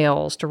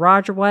emails to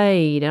Roger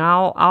Wade and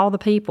all the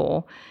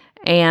people.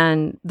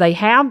 And they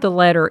have the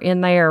letter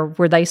in there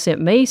where they sent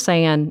me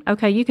saying,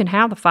 okay, you can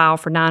have the file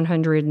for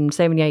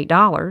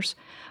 $978,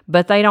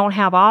 but they don't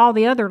have all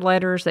the other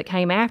letters that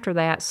came after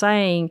that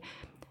saying,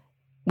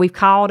 we've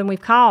called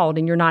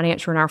and you're not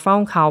answering our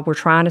phone call. We're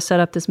trying to set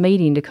up this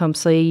meeting to come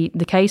see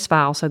the case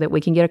file so that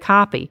we can get a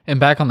copy. And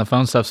back on the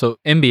phone stuff, so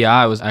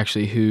MBI was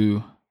actually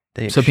who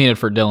subpoenaed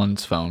for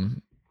Dylan's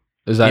phone.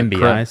 Is that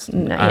correct?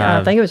 No,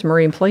 I think it was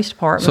Marine Police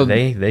Department. So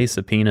they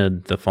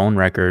subpoenaed the phone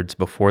records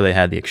before they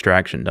had the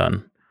extraction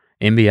done.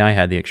 MBI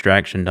had the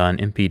extraction done.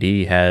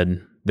 MPD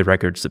had the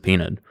records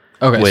subpoenaed.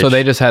 Okay, so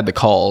they just had the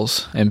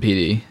calls,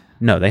 MPD.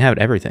 No, they have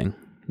everything.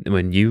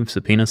 When you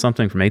subpoena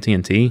something from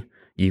AT&T,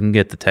 you can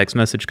get the text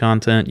message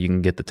content, you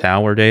can get the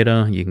tower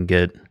data, you can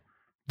get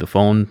the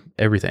phone,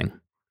 everything.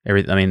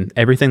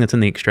 Everything that's in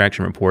the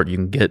extraction report you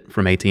can get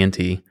from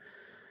AT&T.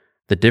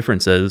 The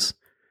difference is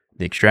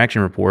the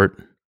extraction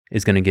report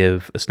is going to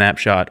give a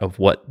snapshot of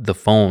what the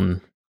phone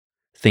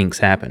thinks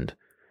happened.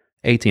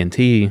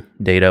 AT&T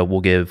data will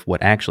give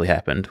what actually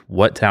happened,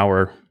 what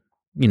tower,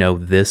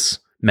 this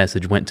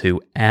message went to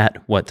at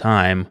what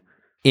time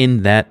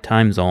in that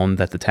time zone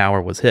that the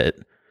tower was hit.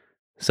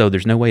 So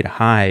there's no way to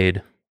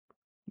hide,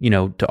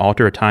 to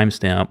alter a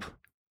timestamp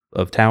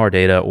of tower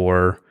data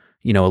or,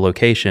 a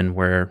location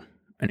where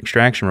an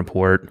extraction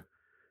report,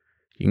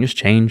 you can just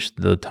change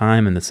the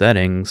time and the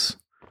settings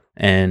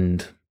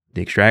and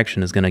the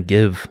extraction is going to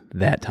give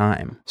that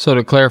time. So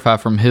to clarify,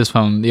 from his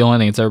phone, the only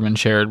thing that's ever been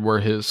shared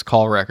were his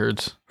call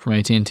records from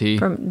AT&T.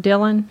 From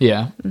Dylan?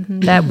 Yeah.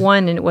 Mm-hmm. That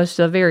one, and it was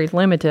very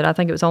limited. I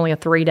think it was only a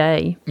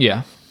 3-day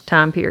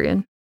time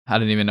period. I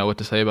didn't even know what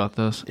to say about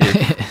this.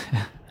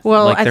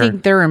 Well, I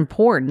think they're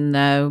important,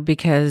 though,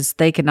 because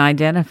they can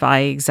identify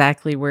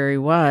exactly where he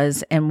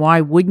was. And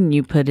why wouldn't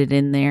you put it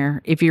in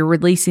there? If you're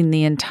releasing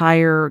the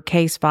entire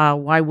case file,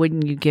 why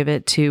wouldn't you give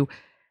it to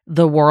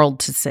the world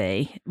to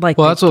see? Well,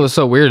 that's what was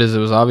so weird is it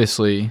was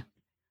obviously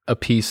a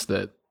piece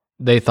that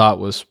they thought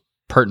was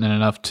pertinent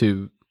enough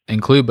to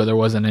include, but there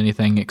wasn't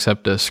anything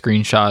except a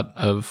screenshot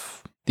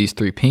of these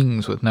 3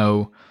 pings with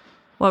no.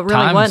 Well, it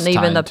really wasn't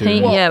even the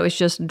ping. Yeah, it was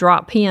just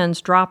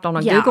pins dropped on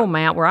a Google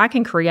map where I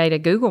can create a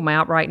Google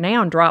map right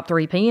now and drop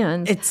 3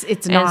 pins. It's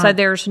and not so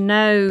there's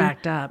no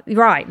backed up.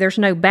 Right, there's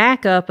no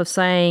backup of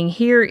saying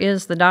here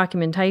is the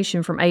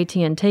documentation from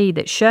AT&T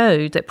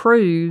that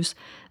proves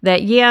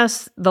that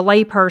yes, the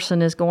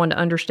layperson is going to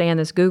understand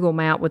this Google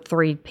map with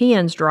 3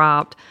 pins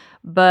dropped,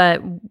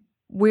 but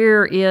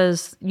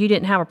you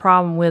didn't have a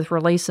problem with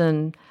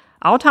releasing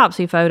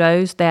autopsy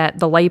photos that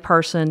the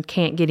layperson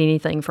can't get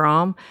anything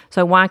from.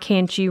 So why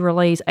can't you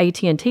release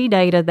AT&T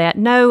data that,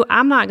 no,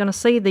 I'm not going to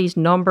see these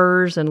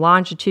numbers and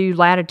longitude,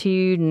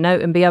 latitude,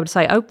 and be able to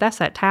say, oh, that's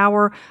that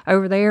tower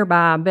over there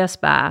by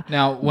Best Buy.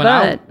 Now, when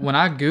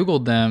I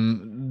Googled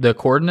them, the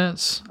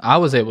coordinates, I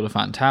was able to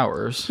find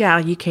towers. Yeah,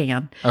 you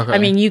can. Okay. I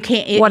mean, you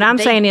can't. What I'm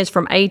saying is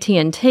from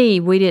AT&T,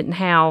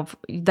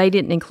 they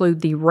didn't include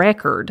the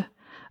record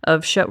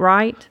of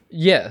right?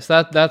 Yes,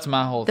 that's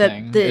my whole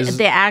thing.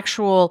 The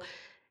actual,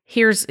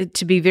 here's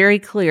to be very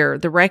clear,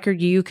 the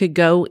record you could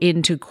go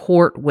into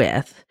court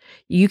with,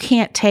 you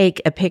can't take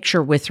a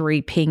picture with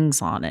 3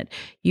 pings on it.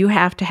 You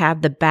have to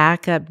have the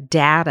backup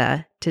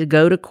data to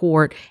go to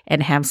court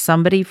and have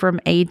somebody from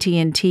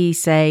AT&T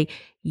say,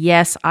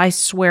 yes, I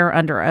swear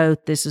under oath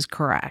this is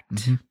correct.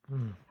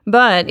 Mm-hmm.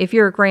 But if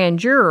you're a grand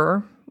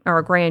juror or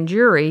a grand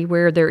jury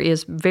where there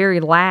is very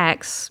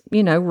lax,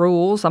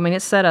 rules, I mean,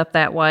 it's set up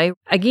that way.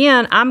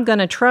 Again, I'm going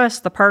to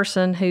trust the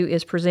person who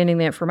is presenting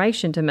the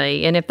information to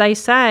me. And if they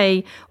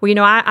say, well,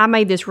 I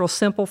made this real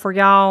simple for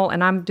y'all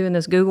and I'm doing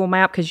this Google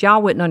map because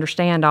y'all wouldn't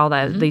understand all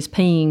that, these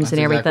pings that's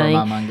and everything, exactly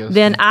where my mind goes.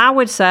 Then I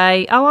would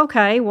say, oh,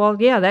 okay, well,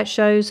 yeah, that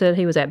shows that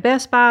he was at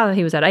Best Buy, that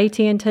he was at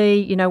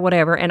AT&T,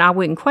 whatever, and I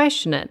wouldn't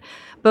question it.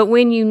 But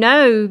when you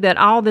know that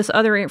all this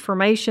other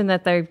information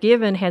that they've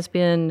given has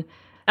been,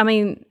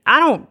 I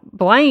don't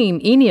blame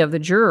any of the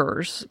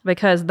jurors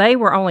because they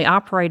were only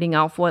operating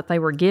off what they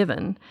were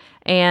given.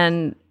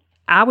 And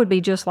I would be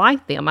just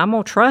like them. I'm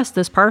going to trust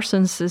this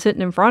person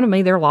sitting in front of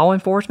me. They're law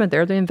enforcement.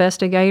 They're the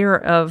investigator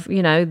of,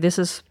 this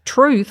is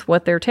truth,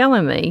 what they're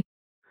telling me.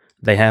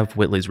 They have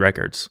Whitley's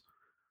records.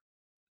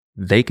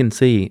 They can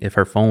see if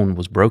her phone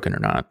was broken or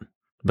not.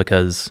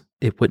 because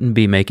it wouldn't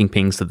be making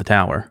pings to the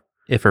tower.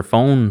 If her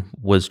phone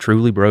was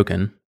truly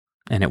broken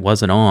and it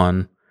wasn't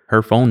on,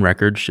 her phone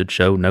records should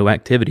show no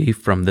activity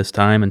from this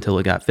time until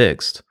it got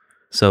fixed.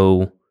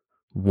 So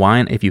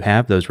why, if you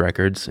have those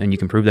records and you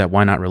can prove that,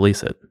 why not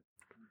release it?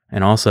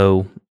 And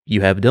also,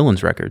 you have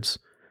Dylan's records.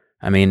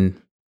 I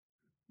mean,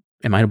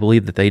 am I to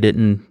believe that they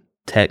didn't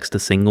text a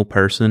single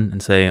person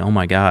and say, oh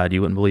my God,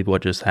 you wouldn't believe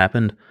what just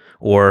happened?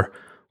 Or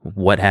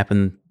what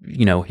happened,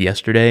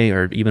 yesterday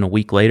or even a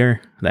week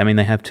later? I mean,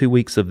 they have 2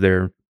 weeks of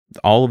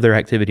all of their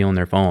activity on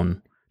their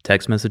phone,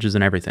 text messages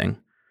and everything.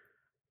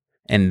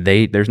 And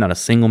there's not a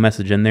single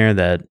message in there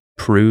that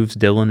proves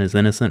Dylan is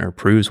innocent or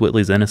proves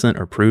Whitley's innocent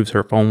or proves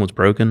her phone was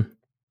broken.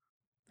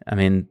 I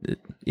mean,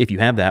 if you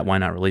have that, why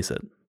not release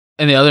it?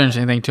 And the other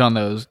interesting thing too on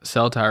those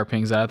cell tower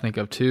pings that I think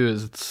of too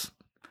is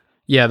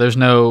there's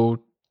no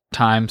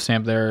time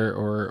stamp there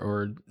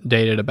or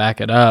data to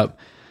back it up.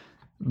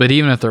 But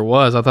even if there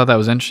was, I thought that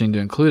was interesting to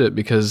include it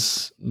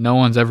because no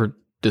one's ever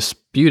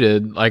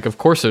disputed. Like, of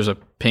course there's a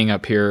ping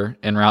up here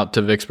en route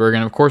to Vicksburg,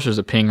 and of course there's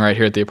a ping right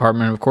here at the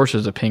apartment, and of course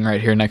there's a ping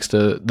right here next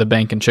to the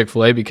bank and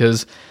Chick-fil-A,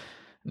 because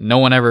no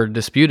one ever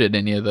disputed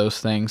any of those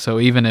things. So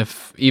even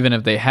if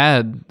they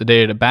had the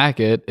data to back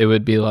it, it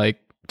would be like,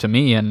 to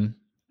me, and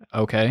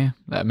okay,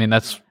 I mean,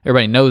 that's,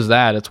 everybody knows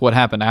that. It's what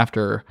happened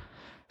after,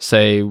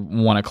 say,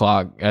 1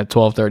 o'clock, at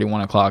 12:30,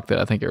 1 o'clock, that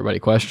I think everybody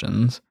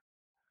questions.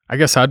 I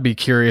guess I'd be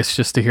curious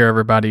just to hear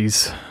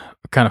everybody's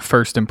kind of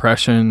first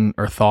impression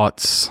or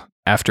thoughts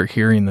after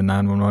hearing the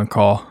 911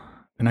 call.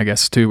 And I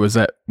guess, too, was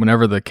that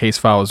whenever the case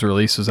file was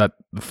released, was that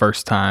the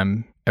first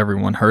time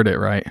everyone heard it,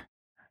 right?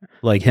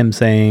 Like him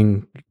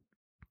saying,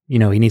 he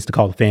needs to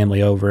call the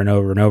family over and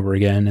over and over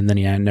again, and then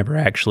he never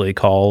actually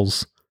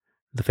calls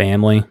the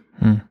family.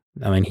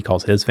 I mean, he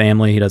calls his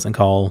family. He doesn't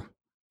call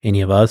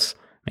any of us.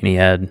 And he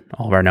had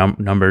all of our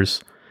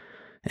numbers.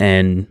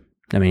 And,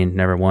 I mean,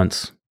 never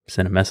once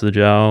sent a message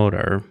out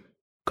or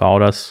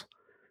called us.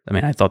 I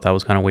mean, I thought that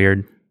was kind of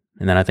weird.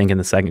 And then I think in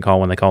the second call,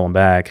 when they call him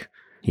back,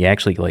 he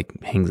actually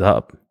hangs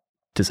up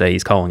to say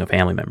he's calling a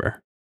family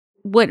member.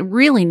 What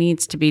really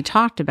needs to be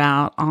talked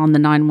about on the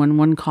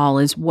 911 call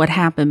is what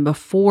happened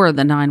before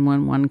the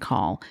 911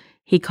 call.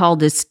 He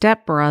called his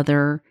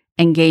stepbrother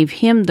and gave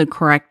him the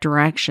correct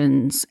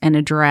directions and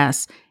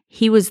address.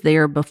 He was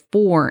there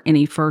before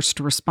any first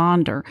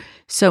responder.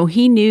 So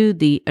he knew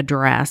the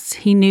address.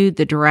 He knew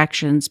the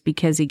directions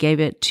because he gave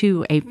it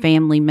to a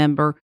family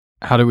member.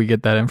 How do we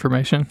get that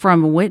information?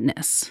 From a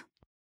witness.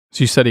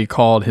 So you said he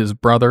called his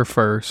brother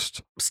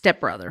first.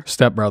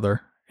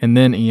 Stepbrother. And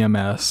then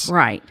EMS.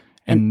 Right.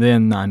 And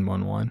then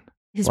 911.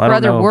 His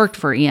brother worked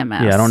for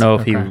EMS. Yeah, I don't know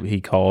if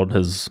he called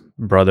his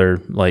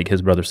brother, like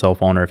his brother's cell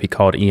phone, or if he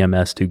called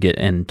EMS to get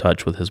in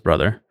touch with his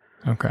brother.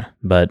 Okay.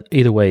 But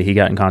either way, he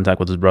got in contact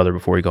with his brother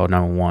before he called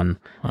 911,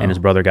 and his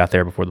brother got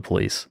there before the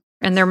police.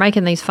 And they're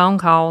making these phone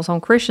calls on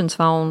Christian's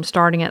phone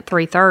starting at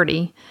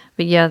 3:30,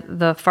 but yet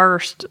the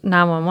first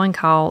 911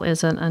 call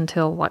isn't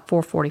until like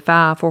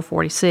 4:45,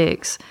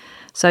 4:46.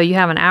 So you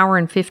have an hour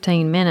and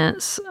 15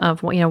 minutes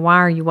of, why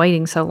are you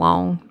waiting so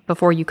long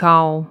before you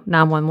call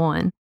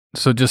 911?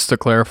 So just to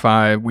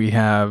clarify, we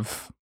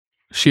have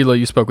Sheila,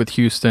 you spoke with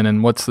Houston,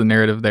 and what's the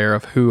narrative there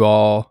of who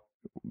all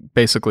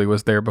basically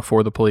was there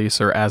before the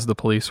police or as the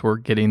police were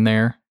getting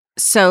there?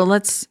 So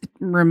let's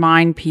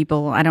remind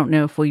people, I don't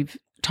know if we've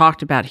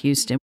talked about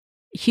Houston.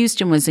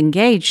 Houston was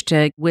engaged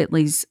to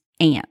Whitley's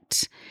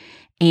aunt,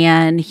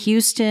 and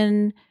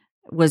Houston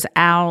was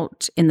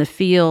out in the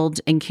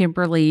field, and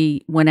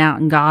Kimberly went out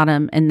and got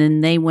him, and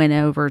then they went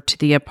over to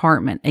the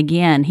apartment.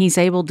 Again, he's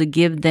able to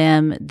give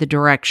them the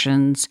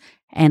directions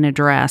and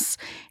address.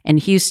 And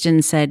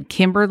Houston said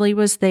Kimberly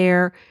was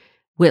there,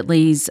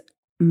 Whitley's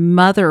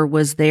mother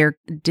was there,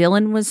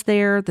 Dylan was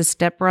there, the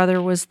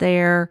stepbrother was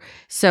there.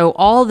 So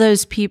all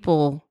those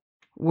people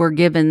were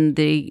given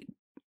the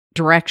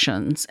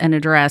directions and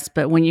address.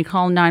 But when you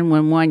call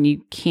 911,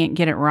 you can't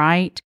get it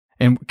right.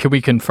 And can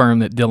we confirm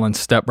that Dylan's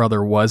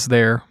stepbrother was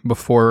there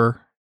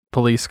before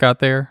police got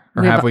there?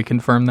 Or have we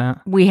confirmed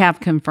that? We have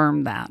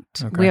confirmed that.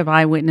 Okay. We have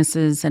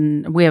eyewitnesses,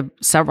 and we have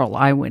several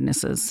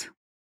eyewitnesses.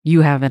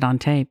 You have it on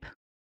tape.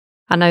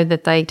 I know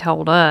that they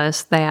told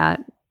us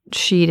that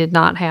she did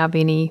not have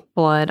any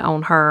blood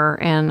on her,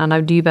 and I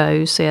know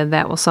Dubose said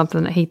that was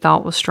something that he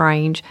thought was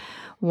strange,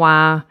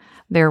 why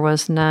there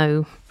was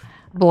no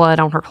blood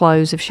on her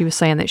clothes if she was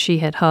saying that she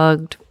had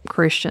hugged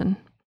Christian.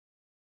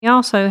 You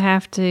also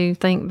have to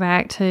think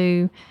back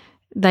to,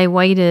 they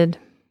waited,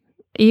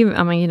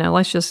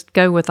 let's just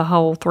go with the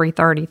whole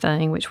 3:30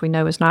 thing, which we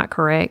know is not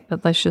correct,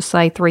 but let's just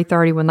say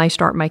 3:30 when they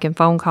start making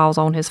phone calls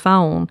on his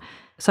phone.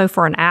 So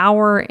for an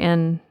hour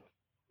and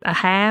a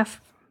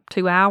half,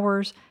 2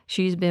 hours,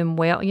 she's been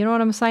you know what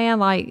I'm saying?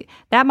 Like,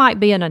 that might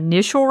be an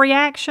initial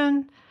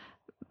reaction,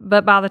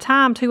 but by the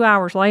time 2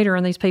 hours later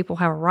and these people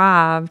have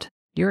arrived,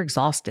 you're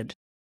exhausted.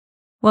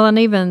 Well, and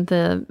even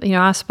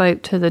I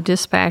spoke to the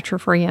dispatcher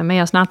for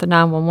EMS, not the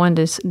 911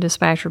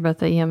 dispatcher, but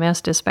the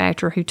EMS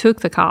dispatcher who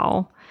took the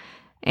call.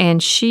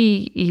 And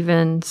she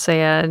even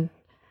said,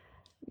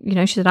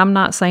 she said, I'm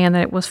not saying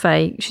that it was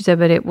fake. She said,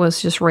 but it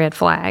was just red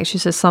flags. She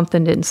said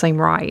something didn't seem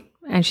right.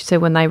 And she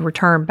said when they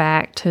returned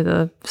back to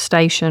the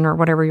station or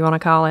whatever you want to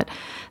call it,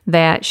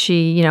 that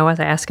she, was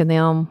asking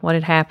them what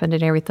had happened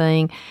and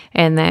everything,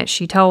 and that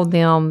she told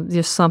them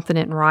just something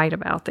isn't right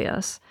about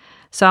this.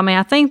 So,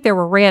 I think there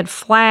were red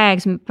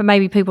flags.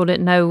 Maybe people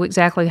didn't know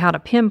exactly how to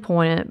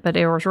pinpoint it, but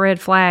there was red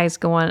flags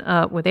going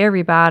up with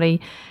everybody.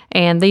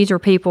 And these are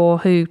people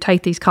who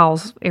take these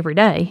calls every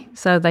day.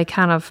 So they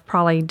kind of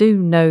probably do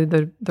know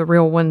the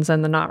real ones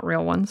and the not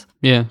real ones.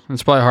 Yeah,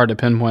 it's probably hard to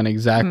pinpoint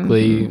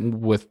exactly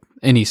with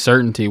any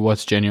certainty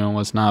what's genuine,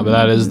 what's not. But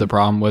that is the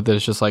problem with it.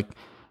 It's just like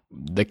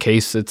the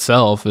case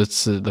itself.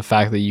 It's the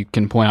fact that you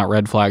can point out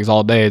red flags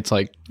all day. It's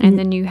like... And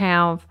then you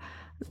have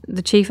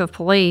the chief of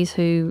police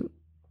who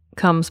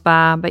comes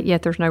by, but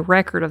yet there's no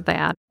record of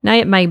that. Now,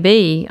 it may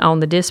be on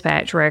the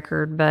dispatch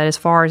record, but as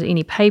far as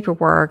any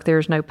paperwork,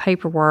 there's no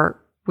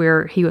paperwork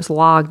where he was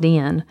logged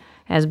in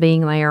as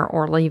being there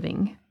or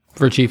leaving.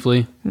 For Chief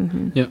Lee?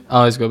 Yep, I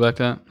always go back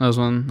to that. That was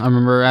one. I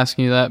remember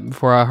asking you that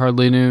before I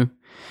hardly knew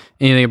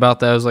anything about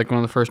that. It was like one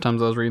of the first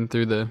times I was reading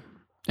through the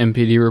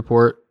MPD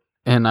report,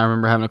 and I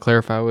remember having to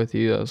clarify with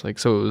you. I was like,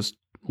 so it was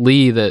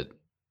Lee that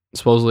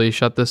supposedly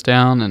shut this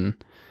down, and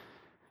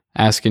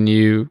asking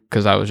you,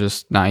 because I was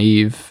just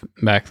naive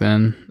back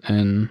then,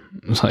 and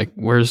it was like,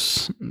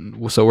 where's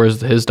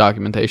his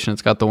documentation?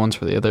 It's got the ones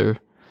for the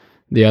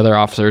other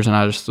officers, and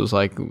I just was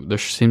like, there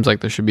seems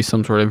like there should be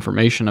some sort of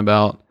information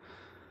about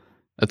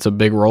it's a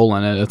big role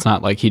in it. It's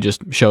not like he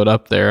just showed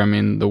up there. I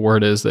mean, the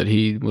word is that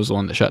he was the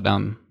one that shut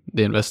down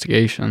the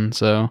investigation.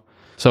 So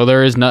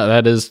there is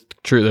that is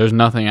true. There's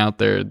nothing out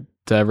there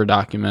to ever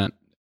document.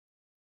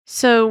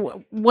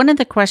 So one of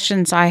the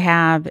questions I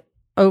have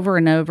over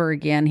and over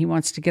again, he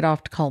wants to get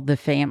off to call the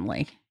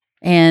family.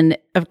 And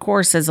of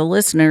course, as a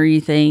listener, you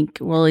think,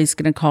 well, he's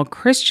going to call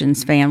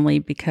Christian's family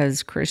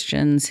because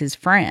Christian's his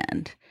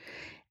friend.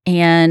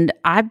 And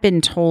I've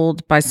been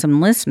told by some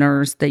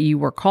listeners that you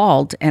were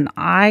called, and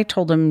I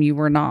told them you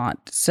were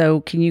not.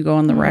 So can you go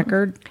on the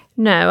record?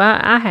 No,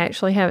 I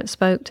actually haven't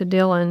spoke to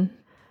Dylan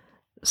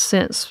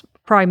since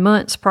probably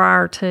months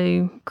prior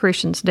to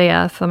Christian's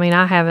death. I mean,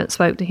 I haven't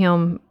spoke to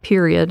him,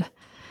 period,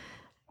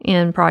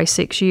 in probably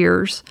 6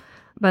 years.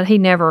 But he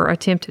never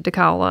attempted to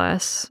call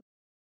us.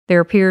 There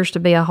appears to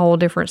be a whole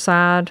different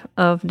side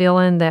of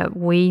Dylan that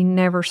we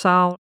never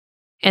saw.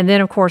 And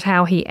then, of course,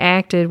 how he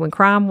acted when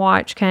Crime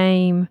Watch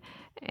came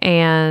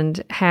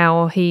and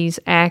how he's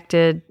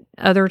acted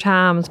other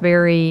times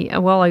very,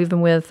 well,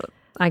 even with,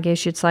 I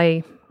guess you'd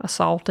say,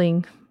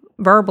 assaulting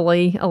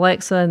verbally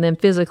Alexa and then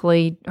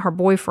physically her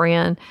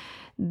boyfriend.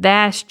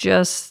 That's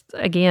just,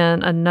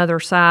 again, another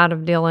side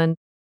of Dylan.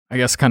 I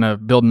guess kind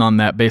of building on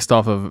that based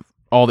off of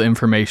all the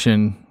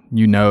information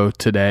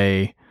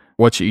today,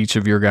 what's each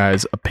of your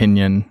guys'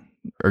 opinion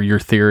or your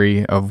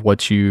theory of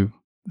what you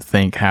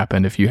think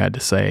happened if you had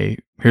to say,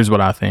 here's what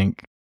I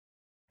think?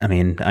 I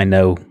mean, I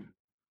know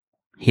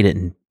he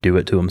didn't do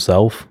it to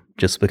himself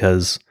just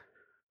because,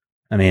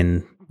 I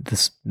mean,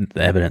 the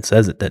evidence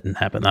says it didn't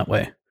happen that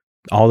way.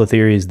 All the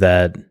theories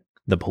that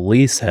the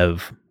police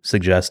have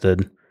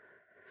suggested,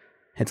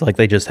 it's like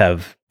they just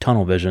have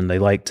tunnel vision. They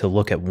like to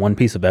look at one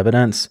piece of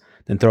evidence,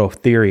 then throw a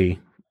theory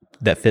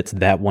that fits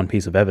that one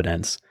piece of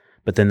evidence.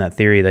 But then that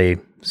theory they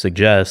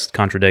suggest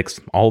contradicts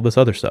all of this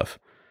other stuff.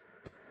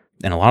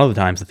 And a lot of the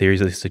times the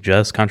theories they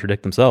suggest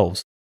contradict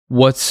themselves.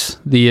 What's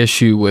the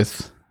issue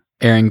with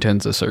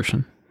Arrington's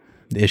assertion?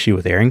 The issue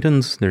with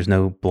Arrington's, there's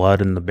no blood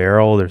in the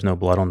barrel, there's no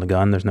blood on the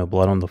gun, there's no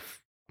blood on the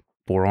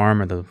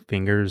forearm or the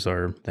fingers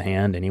or the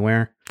hand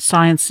anywhere.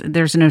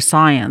 There's no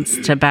science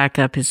to back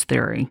up his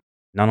theory.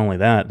 Not only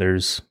that,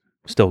 there's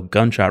still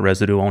gunshot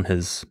residue on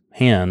his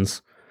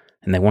hands.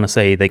 And they want to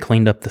say they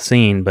cleaned up the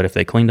scene, but if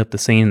they cleaned up the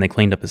scene and they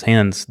cleaned up his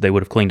hands, they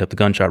would have cleaned up the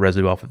gunshot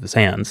residue off of his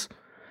hands.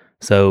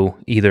 So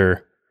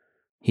either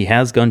he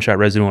has gunshot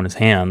residue on his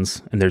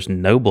hands and there's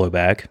no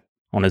blowback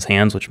on his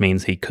hands, which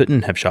means he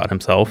couldn't have shot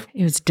himself.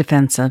 It was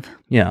defensive.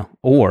 Yeah.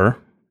 Or,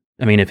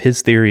 I mean, if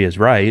his theory is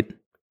right,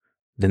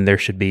 then there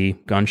should be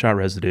gunshot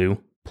residue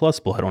plus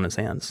blood on his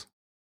hands.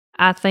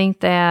 I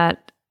think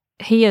that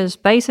he is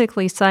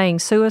basically saying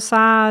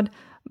suicide,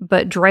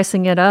 but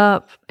dressing it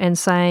up and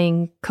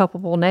saying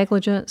culpable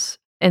negligence.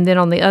 And then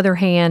on the other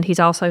hand, he's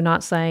also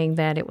not saying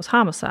that it was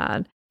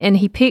homicide. And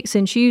he picks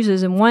and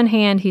chooses. In one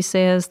hand, he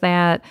says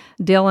that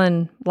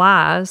Dylan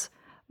lies,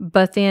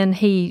 but then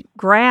he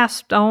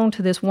grasped on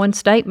to this one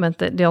statement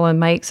that Dylan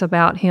makes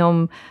about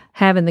him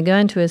having the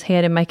gun to his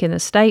head and making the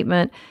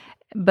statement.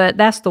 But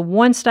that's the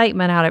one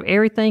statement out of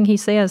everything he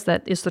says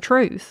that is the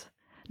truth.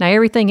 Now,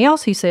 everything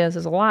else he says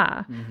is a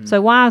lie. Mm-hmm.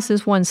 So why is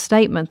this one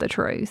statement the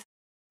truth?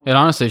 It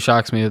honestly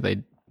shocks me that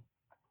they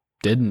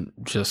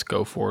didn't just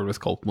go forward with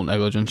culpable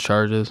negligence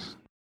charges.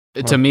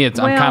 To me, I'm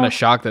kind of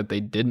shocked that they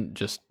didn't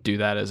just do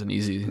that as an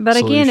easy But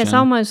solution. Again, it's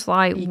almost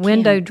like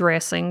window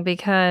dressing,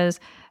 because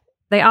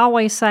They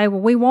always say, well,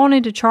 we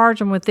wanted to charge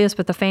them with this,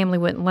 but the family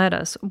wouldn't let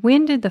us.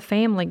 When did the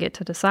family get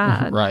to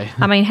decide? Right.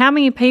 I mean, how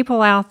many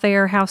people out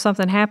there have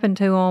something happen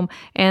to them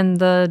and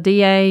the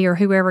DA or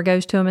whoever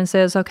goes to them and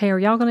says, okay, are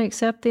y'all going to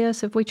accept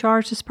this if we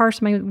charge this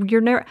person? I mean,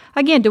 you're never,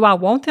 again, do I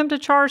want them to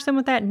charge them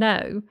with that?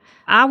 No.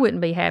 I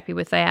wouldn't be happy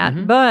with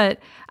that. But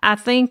I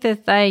think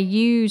that they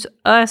use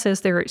us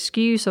as their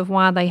excuse of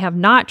why they have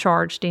not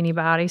charged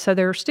anybody. So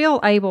they're still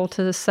able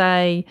to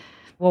say,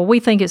 well,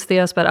 we think it's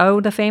this,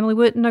 but the family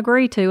wouldn't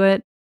agree to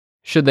it.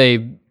 Should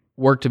they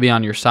work to be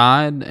on your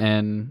side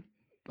and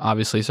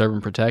obviously serve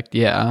and protect?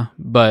 Yeah.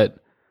 But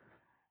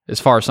as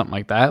far as something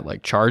like that,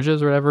 like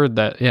charges or whatever,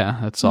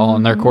 that's all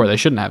in their court. They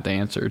shouldn't have to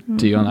answer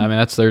to you. I mean,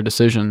 that's their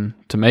decision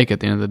to make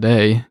at the end of the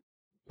day.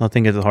 I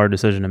think it's a hard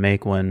decision to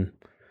make when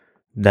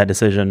that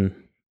decision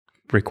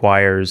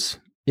requires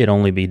it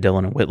only be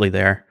Dylan and Whitley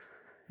there.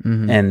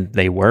 And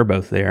they were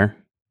both there,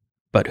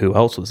 but who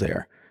else was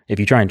there? If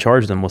you try and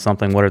charge them with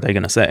something, what are they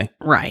going to say?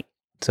 Right.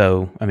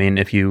 So, I mean,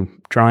 if you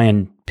try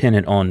and pin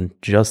it on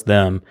just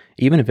them,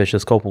 even if it's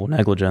just culpable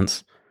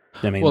negligence,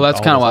 I mean, well,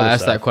 that's kind of why I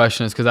asked that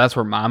question, is because that's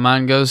where my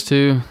mind goes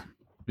to,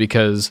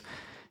 because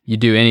you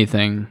do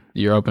anything,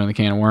 you're opening the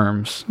can of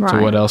worms to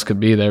what else could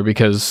be there,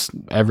 because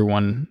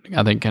everyone,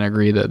 I think, can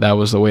agree that that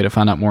was the way to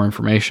find out more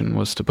information,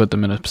 was to put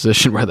them in a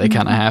position where they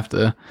kind of have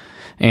to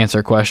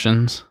answer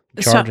questions.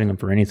 Charging them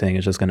for anything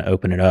is just going to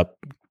open it up,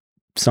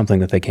 something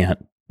that they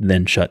can't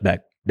then shut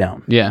back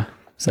down. Yeah.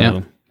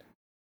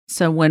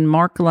 So when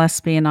Mark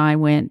Gillespie and I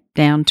went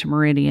down to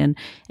Meridian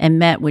and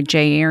met with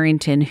Jay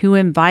Arrington, who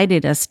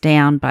invited us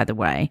down, by the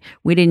way,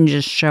 we didn't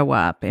just show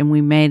up, and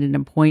we made an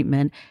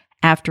appointment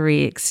after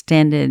he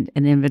extended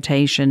an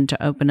invitation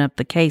to open up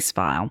the case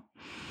file.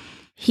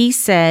 He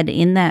said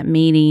in that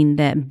meeting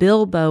that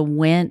Bilbo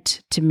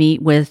went to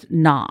meet with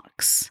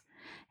Knox.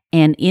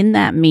 And in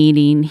that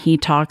meeting, he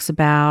talks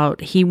about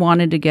he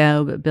wanted to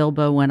go, but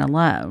Bilbo went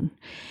alone.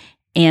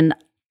 And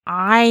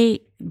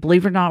I,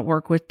 believe it or not,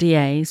 work with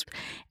DAs.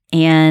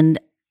 And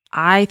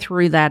I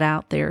threw that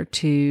out there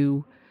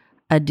to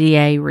a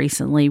DA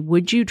recently.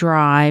 Would you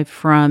drive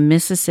from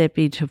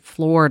Mississippi to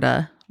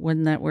Florida?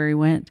 Wasn't that where he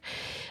went?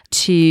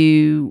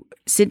 To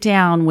sit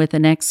down with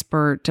an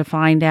expert to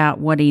find out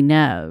what he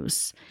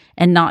knows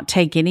and not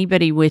take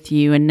anybody with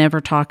you and never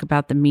talk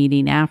about the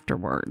meeting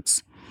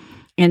afterwards.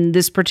 And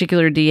this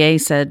particular DA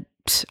said,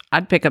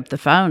 I'd pick up the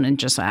phone and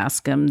just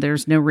ask him.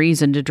 There's no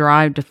reason to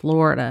drive to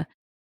Florida.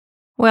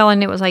 Well,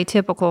 and it was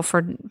atypical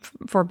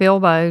for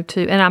Bilbo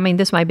to, and I mean,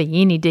 this may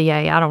be any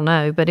DA, I don't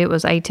know, but it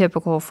was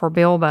atypical for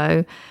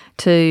Bilbo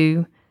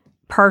to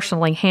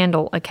personally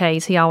handle a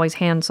case. He always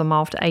hands them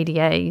off to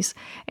ADAs,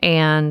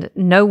 and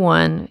no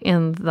one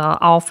in the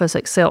office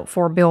except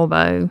for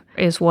Bilbo,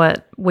 is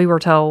what we were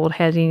told,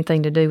 had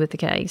anything to do with the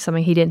case. I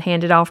mean, he didn't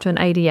hand it off to an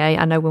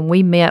ADA. I know when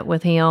we met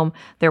with him,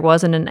 there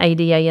wasn't an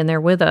ADA in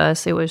there with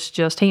us. It was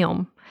just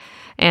him.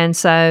 And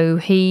so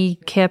he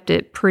kept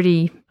it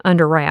pretty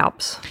under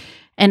wraps.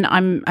 And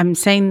I'm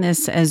saying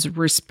this as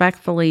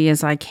respectfully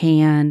as I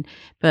can,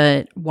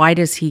 but why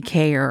does he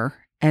care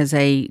as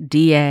a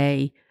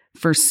DA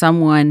for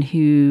someone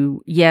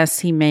who, yes,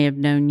 he may have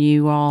known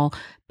you all,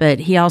 but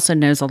he also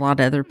knows a lot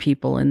of other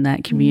people in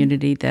that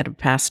community that have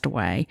passed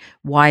away?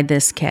 Why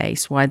this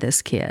case? Why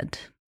this kid?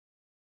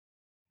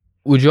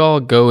 Would you all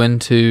go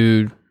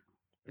into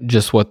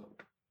just what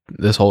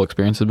this whole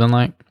experience has been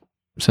like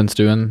since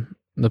doing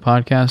the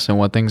podcast, and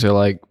what things are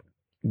like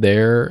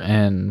there,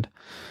 and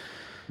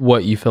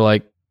what you feel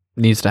like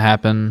needs to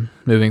happen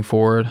moving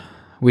forward?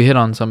 We hit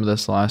on some of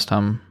this last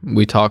time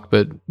we talked,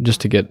 but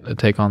just to get a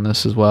take on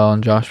this as well,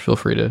 and Josh, feel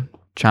free to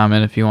chime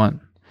in if you want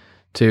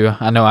to.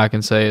 I know I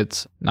can say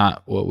it's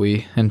not what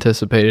we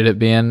anticipated it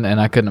being, and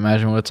I couldn't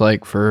imagine what it's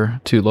like for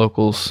two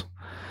locals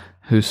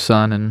whose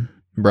son and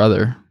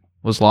brother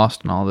was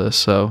lost in all this.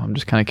 So I'm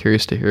just kind of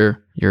curious to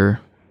hear your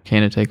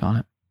candid take on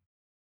it.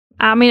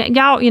 I mean,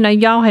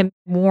 y'all had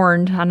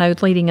warned, I know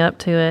leading up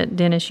to it,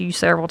 Dennis, you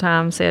several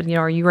times said,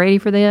 are you ready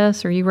for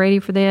this? Are you ready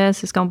for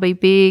this? It's going to be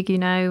big,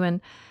 and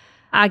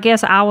I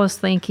guess I was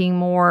thinking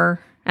more,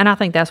 and I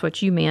think that's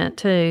what you meant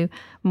too,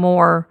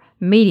 more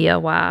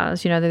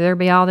media-wise, there'd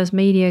be all this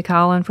media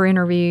calling for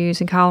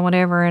interviews and calling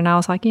whatever, and I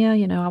was like, I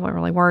wasn't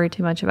really worried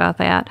too much about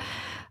that.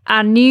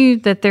 I knew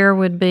that there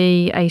would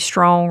be a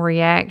strong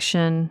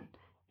reaction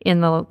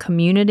in the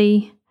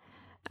community.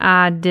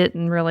 I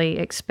didn't really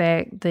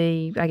expect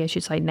the, I guess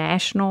you'd say,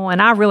 national,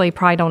 and I really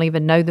probably don't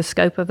even know the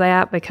scope of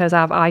that, because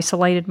I've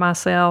isolated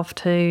myself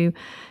to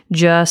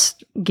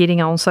just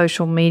getting on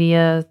social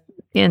media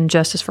in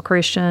Justice for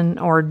Christian,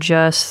 or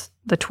just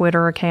the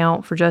Twitter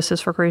account for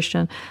Justice for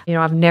Christian.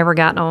 I've never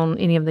gotten on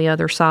any of the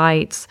other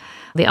sites.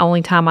 The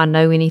only time I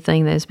know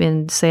anything that's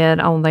been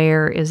said on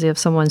there is if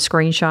someone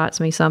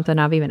screenshots me something.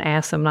 I've even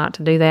asked them not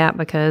to do that,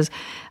 because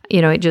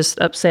it just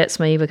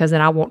upsets me, because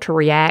then I want to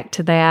react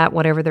to that,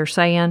 whatever they're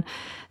saying.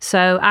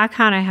 So I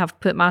kind of have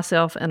put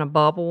myself in a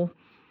bubble.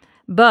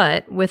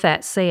 But with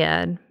that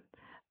said,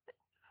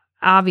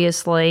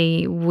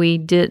 obviously I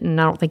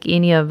don't think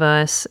any of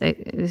us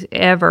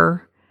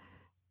ever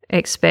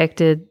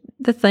expected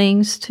the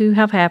things to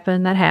have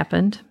happened that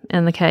happened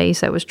in the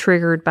case that was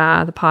triggered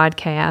by the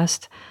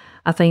podcast.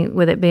 I think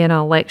with it being an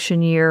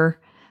election year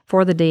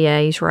for the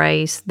DA's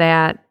race,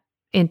 that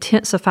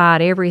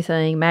intensified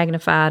everything,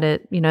 magnified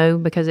it,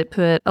 because it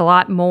put a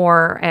lot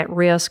more at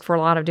risk for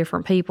a lot of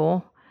different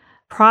people.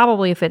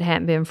 Probably if it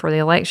hadn't been for the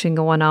election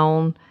going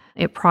on,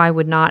 it probably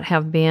would not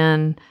have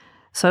been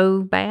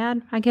so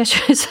bad, I guess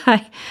you could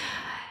say.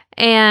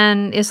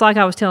 And it's like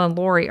I was telling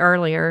Lori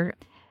earlier,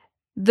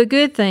 the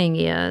good thing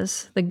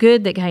is, the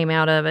good that came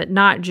out of it,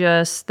 not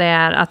just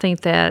that I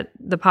think that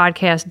the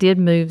podcast did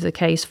move the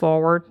case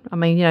forward. I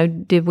mean,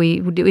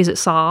 is it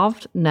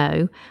solved?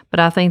 No. But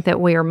I think that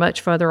we are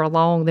much further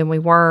along than we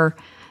were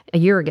a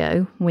year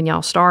ago when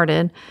y'all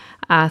started.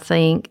 I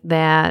think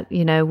that,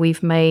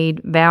 we've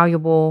made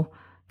valuable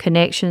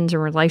connections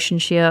and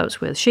relationships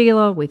with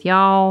Sheila, with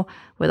y'all,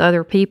 with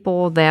other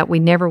people that we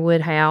never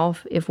would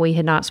have if we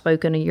had not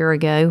spoken a year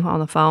ago on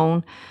the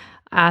phone.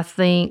 I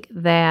think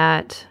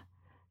that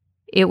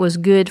it was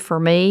good for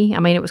me. I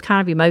mean, it was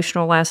kind of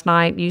emotional last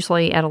night.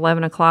 Usually at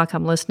 11 o'clock,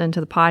 I'm listening to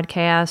the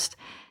podcast.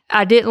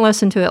 I didn't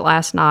listen to it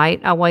last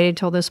night. I waited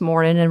till this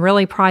morning, and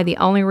really probably the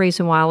only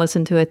reason why I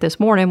listened to it this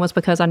morning was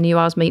because I knew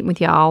I was meeting with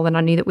y'all, and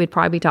I knew that we'd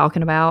probably be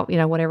talking about,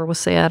 whatever was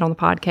said on the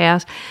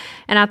podcast.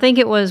 And I think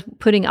it was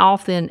putting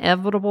off the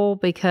inevitable,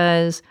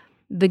 because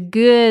the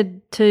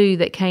good, too,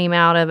 that came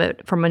out of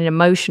it from an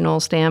emotional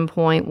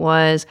standpoint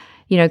was,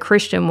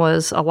 Christian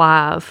was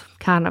alive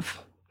kind of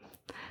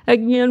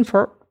again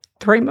for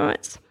 3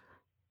 months.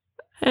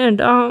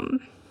 And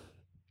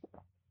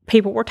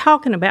people were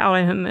talking about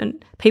him,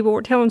 and people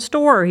were telling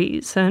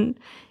stories, and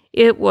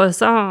it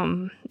was,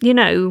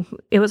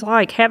 it was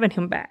like having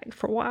him back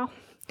for a while.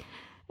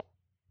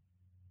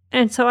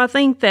 And so I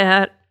think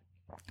that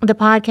the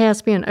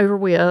podcast being over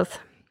with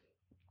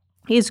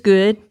is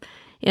good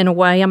in a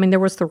way. I mean, there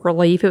was the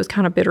relief. It was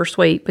kind of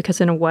bittersweet,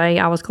 because in a way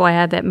I was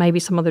glad that maybe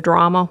some of the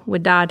drama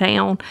would die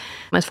down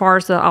as far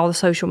as all the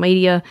social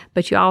media.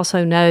 But you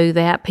also know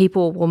that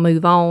people will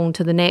move on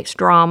to the next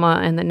drama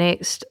and the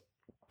next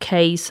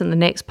case and the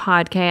next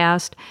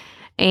podcast.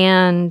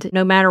 And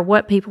no matter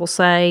what people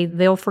say,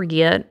 they'll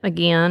forget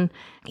again.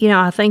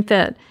 I think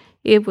that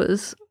it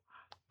was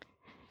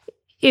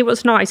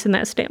nice in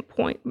that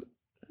standpoint.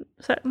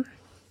 So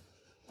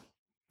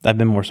I've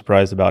been more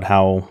surprised about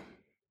how,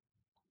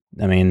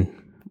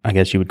 I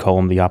guess you would call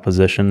them the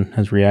opposition,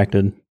 has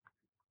reacted.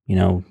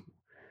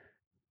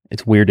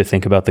 It's weird to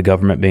think about the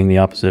government being the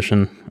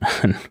opposition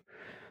and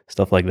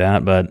stuff like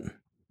that, but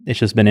it's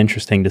just been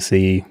interesting to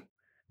see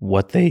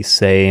what they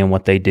say and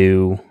what they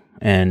do.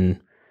 And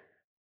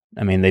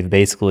they've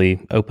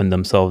basically opened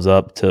themselves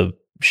up to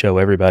show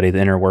everybody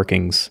the inner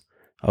workings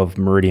of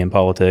Meridian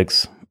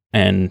politics,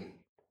 and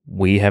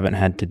we haven't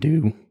had to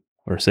do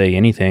or say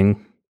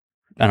anything.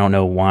 I don't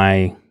know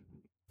why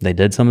they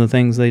did some of the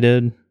things they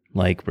did,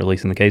 like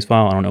releasing the case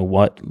file. I don't know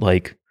what,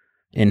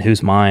 in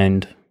whose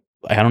mind,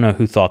 I don't know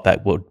who thought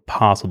that would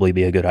possibly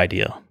be a good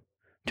idea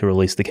to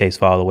release the case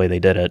file the way they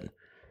did it,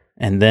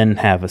 and then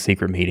have a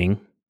secret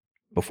meeting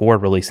before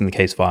releasing the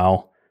case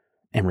file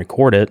and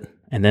record it,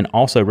 and then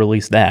also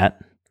release that.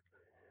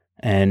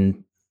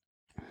 And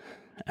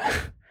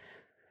I've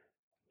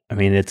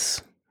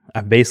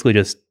basically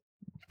just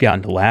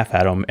gotten to laugh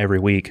at them every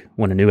week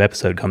when a new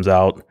episode comes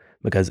out,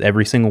 because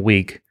every single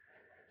week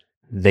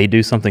they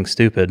do something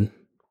stupid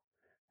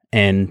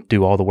and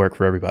do all the work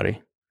for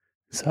everybody.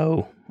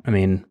 So,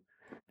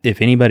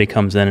 if anybody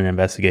comes in and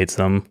investigates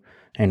them,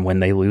 and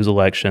when they lose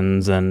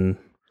elections and,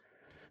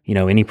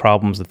 any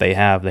problems that they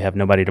have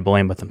nobody to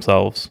blame but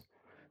themselves.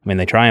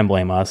 They try and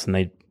blame us, and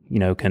they,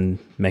 can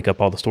make up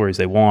all the stories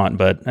they want,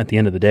 but at the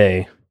end of the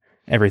day,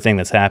 everything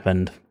that's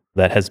happened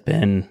that has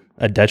been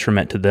a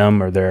detriment to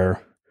them or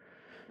their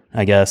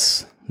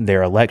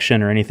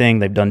election or anything,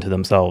 they've done to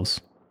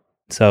themselves.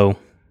 So,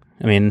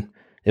 it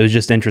was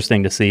just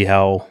interesting to see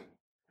how,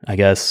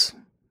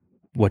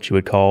 what you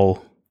would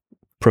call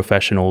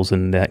professionals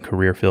in that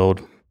career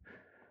field,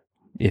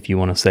 if you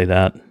want to say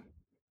that,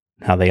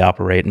 how they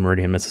operate in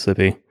Meridian,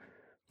 Mississippi.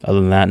 Other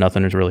than that,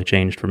 nothing has really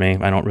changed for me.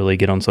 I don't really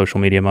get on social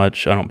media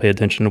much. I don't pay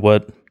attention to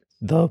what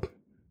the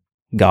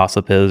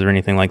gossip is or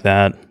anything like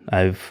that.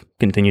 I've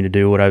continued to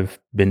do what I've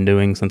been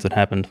doing since it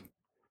happened.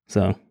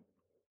 So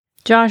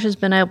Josh has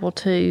been able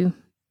to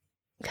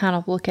kind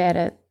of look at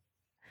it.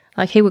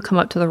 Like, he would come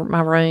up to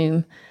my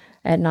room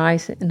at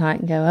night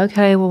and go,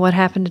 okay, well, what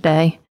happened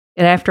today?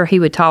 And after he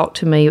would talk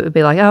to me, it would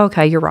be like, oh,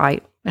 okay, you're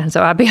right. And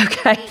so I'd be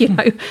okay,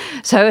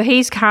 So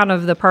he's kind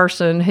of the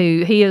person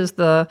he is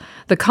the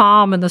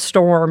calm in the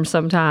storm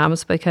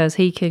sometimes, because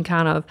he can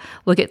kind of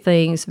look at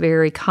things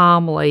very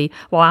calmly.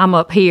 While I'm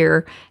up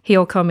here,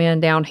 he'll come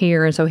in down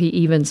here, and so he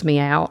evens me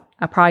out.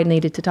 I probably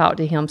needed to talk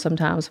to him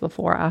sometimes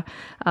before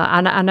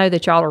I know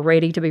that y'all are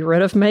ready to be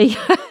rid of me.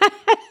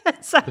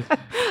 So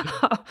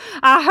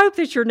I hope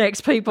that your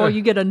next people,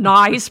 you get a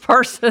nice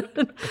person,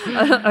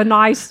 a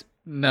nice,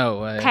 no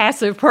way,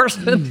 passive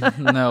person.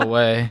 No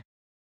way.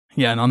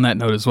 Yeah, and on that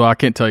note as well, I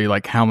can't tell you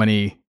how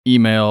many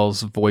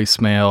emails,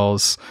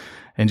 voicemails,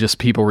 and just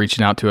people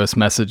reaching out to us,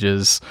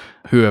 messages,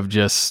 who have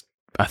just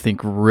I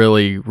think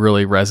really,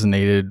 really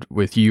resonated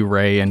with you,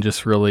 Ray, and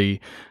just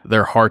really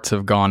their hearts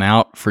have gone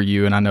out for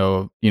you. And I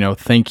know,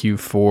 thank you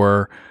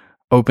for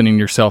opening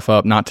yourself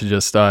up, not to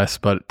just us,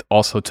 but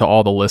also to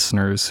all the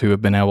listeners who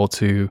have been able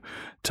to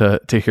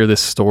hear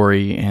this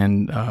story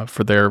and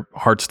for their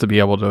hearts to be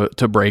able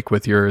to break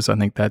with yours. I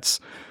think that's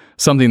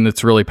something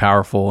that's really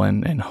powerful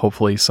and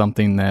hopefully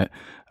something that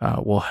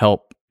will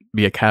help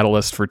be a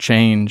catalyst for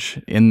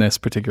change in this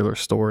particular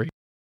story.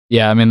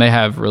 Yeah, I mean, they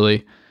have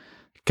really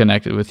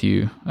connected with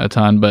you a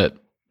ton, but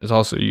it's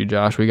also you,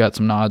 Josh. We got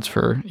some nods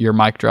for your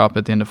mic drop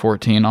at the end of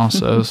 14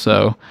 also.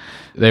 So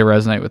they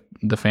resonate with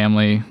the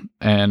family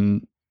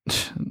and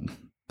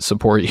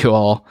support you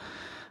all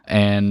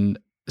and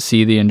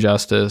see the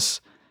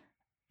injustice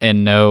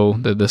and know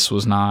that this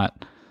was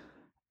not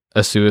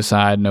a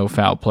suicide, no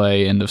foul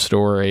play, end of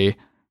story.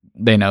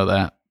 They know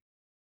that.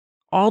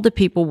 All the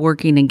people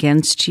working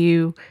against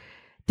you,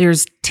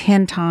 there's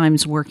 10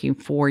 times working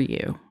for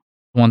you.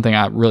 One thing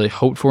I really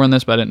hoped for in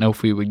this, but I didn't know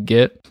if we would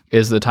get,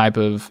 is the type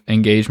of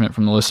engagement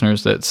from the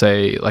listeners that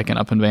say, like an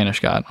Up and Vanish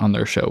got on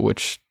their show,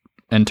 which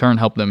in turn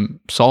helped them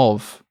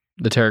solve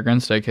the Tara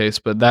Grinstead case.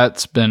 But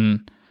that's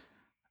been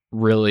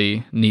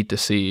really neat to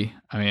see.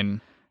 I mean,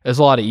 there's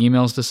a lot of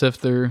emails to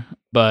sift through,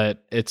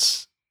 but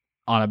it's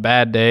on a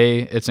bad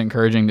day, it's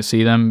encouraging to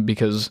see them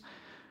because,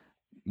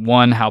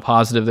 one, how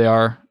positive they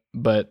are,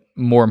 but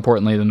more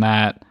importantly than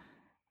that,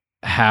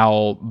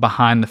 how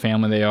behind the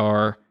family they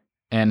are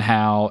and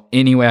how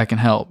any way I can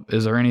help.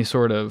 Is there any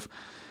sort of,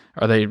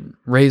 are they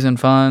raising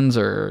funds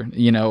or,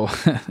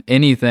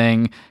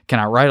 anything? Can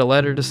I write a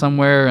letter to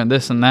somewhere and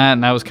this and that?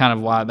 And that was kind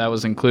of why that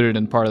was included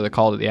in part of the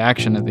call to the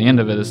action at the end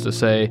of it, is to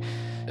say,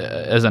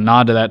 as a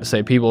nod to that, to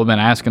say people have been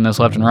asking this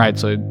left and right.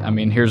 So, I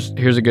mean, here's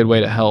a good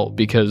way to help,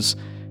 because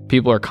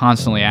people are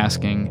constantly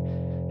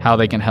asking how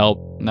they can help.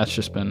 And that's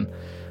just been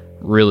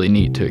really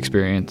neat to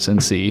experience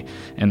and see.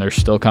 And they're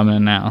still coming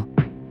in now.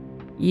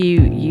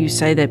 You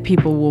say that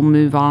people will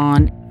move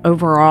on.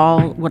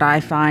 Overall, what I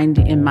find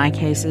in my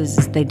cases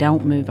is they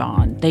don't move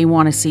on. They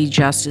want to see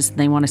justice and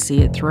they want to see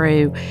it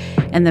through.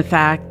 And the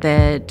fact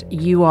that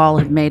you all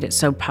have made it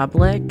so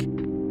public,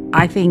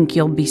 I think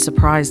you'll be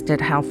surprised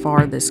at how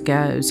far this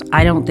goes.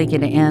 I don't think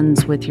it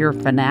ends with your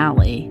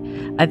finale.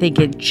 I think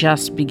it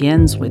just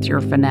begins with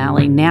your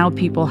finale. Now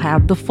people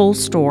have the full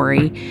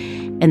story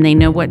and they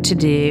know what to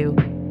do,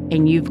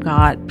 and you've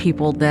got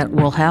people that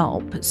will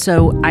help.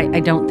 So I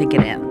don't think it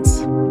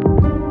ends.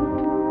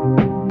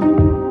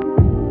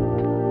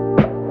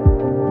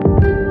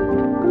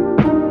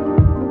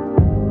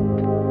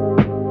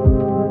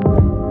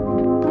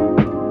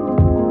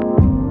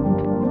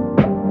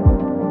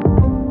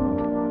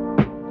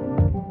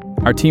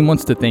 Our team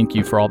wants to thank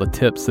you for all the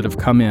tips that have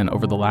come in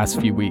over the last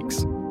few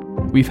weeks.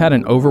 We've had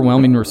an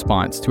overwhelming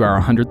response to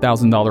our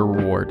 $100,000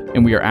 reward,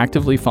 and we are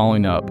actively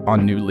following up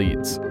on new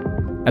leads.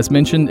 As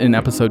mentioned in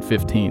episode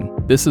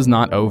 15, this is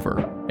not over,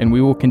 and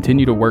we will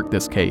continue to work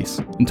this case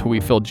until we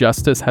feel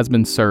justice has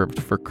been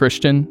served for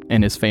Christian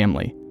and his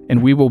family,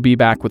 and we will be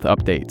back with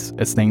updates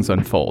as things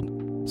unfold.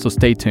 So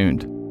stay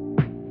tuned.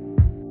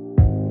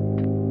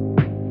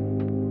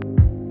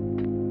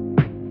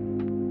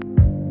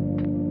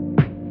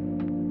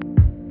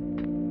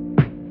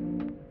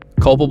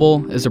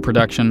 Culpable is a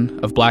production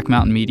of Black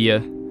Mountain Media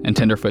and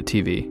Tenderfoot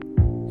TV,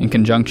 in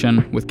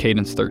conjunction with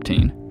Cadence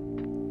 13.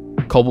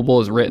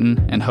 Culpable is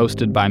written and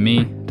hosted by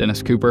me,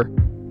 Dennis Cooper.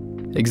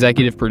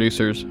 Executive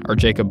producers are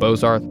Jacob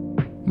Bozarth,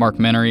 Mark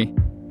Menery,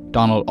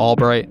 Donald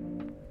Albright,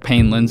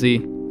 Payne Lindsay,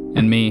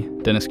 and me,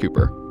 Dennis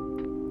Cooper.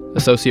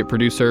 Associate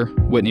producer,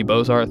 Whitney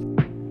Bozarth.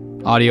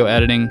 Audio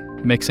editing,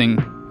 mixing,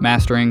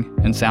 mastering,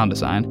 and sound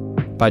design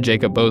by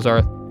Jacob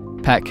Bozarth,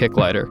 Pat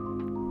Kicklighter,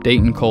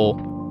 Dayton Cole,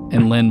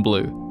 and Lynn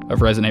Blue of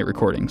Resonate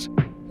Recordings.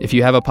 If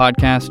you have a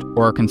podcast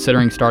or are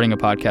considering starting a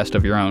podcast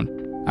of your own,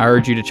 I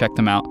urge you to check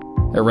them out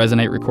at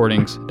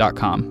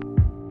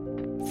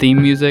resonaterecordings.com.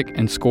 Theme music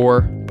and score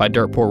by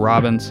Dirtpoor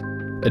Robbins.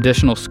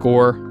 Additional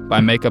score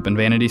by Makeup and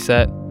Vanity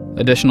Set.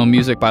 Additional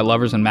music by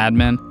Lovers and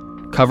Madmen.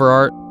 Cover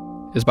art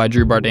is by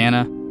Drew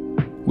Bardana.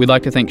 We'd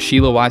like to thank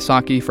Sheila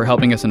Wysocki for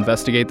helping us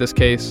investigate this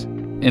case.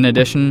 In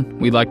addition,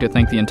 we'd like to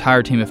thank the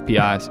entire team of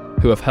PIs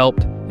who have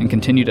helped and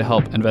continue to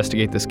help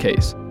investigate this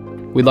case.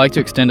 We'd like to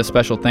extend a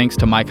special thanks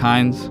to Mike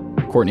Hines,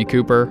 Courtney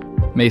Cooper,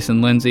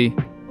 Mason Lindsay,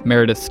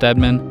 Meredith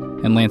Stedman,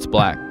 and Lance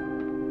Black.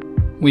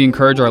 We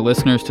encourage our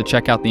listeners to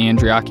check out the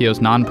Andriacchio's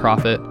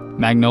nonprofit,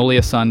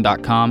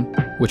 magnoliasun.com,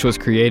 which was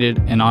created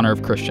in honor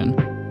of Christian.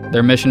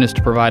 Their mission is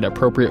to provide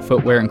appropriate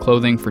footwear and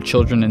clothing for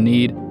children in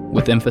need,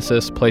 with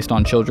emphasis placed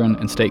on children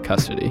in state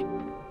custody.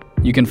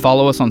 You can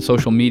follow us on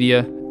social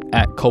media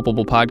at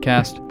Culpable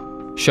Podcast.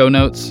 Show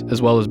notes,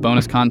 as well as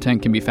bonus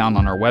content, can be found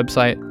on our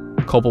website,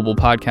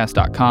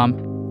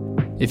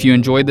 culpablepodcast.com. If you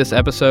enjoyed this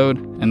episode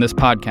and this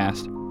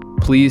podcast,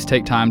 please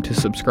take time to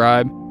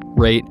subscribe,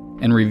 rate,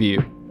 and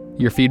review.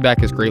 Your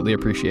feedback is greatly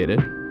appreciated.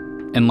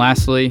 And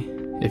lastly,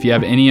 if you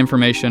have any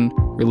information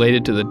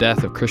related to the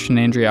death of Christian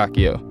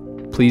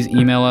Andriacchio, please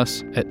email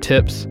us at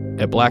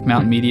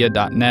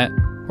tips@blackmountainmedia.net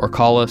or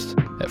call us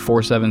at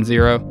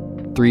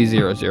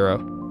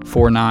 470-300-3222.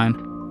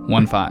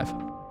 4915.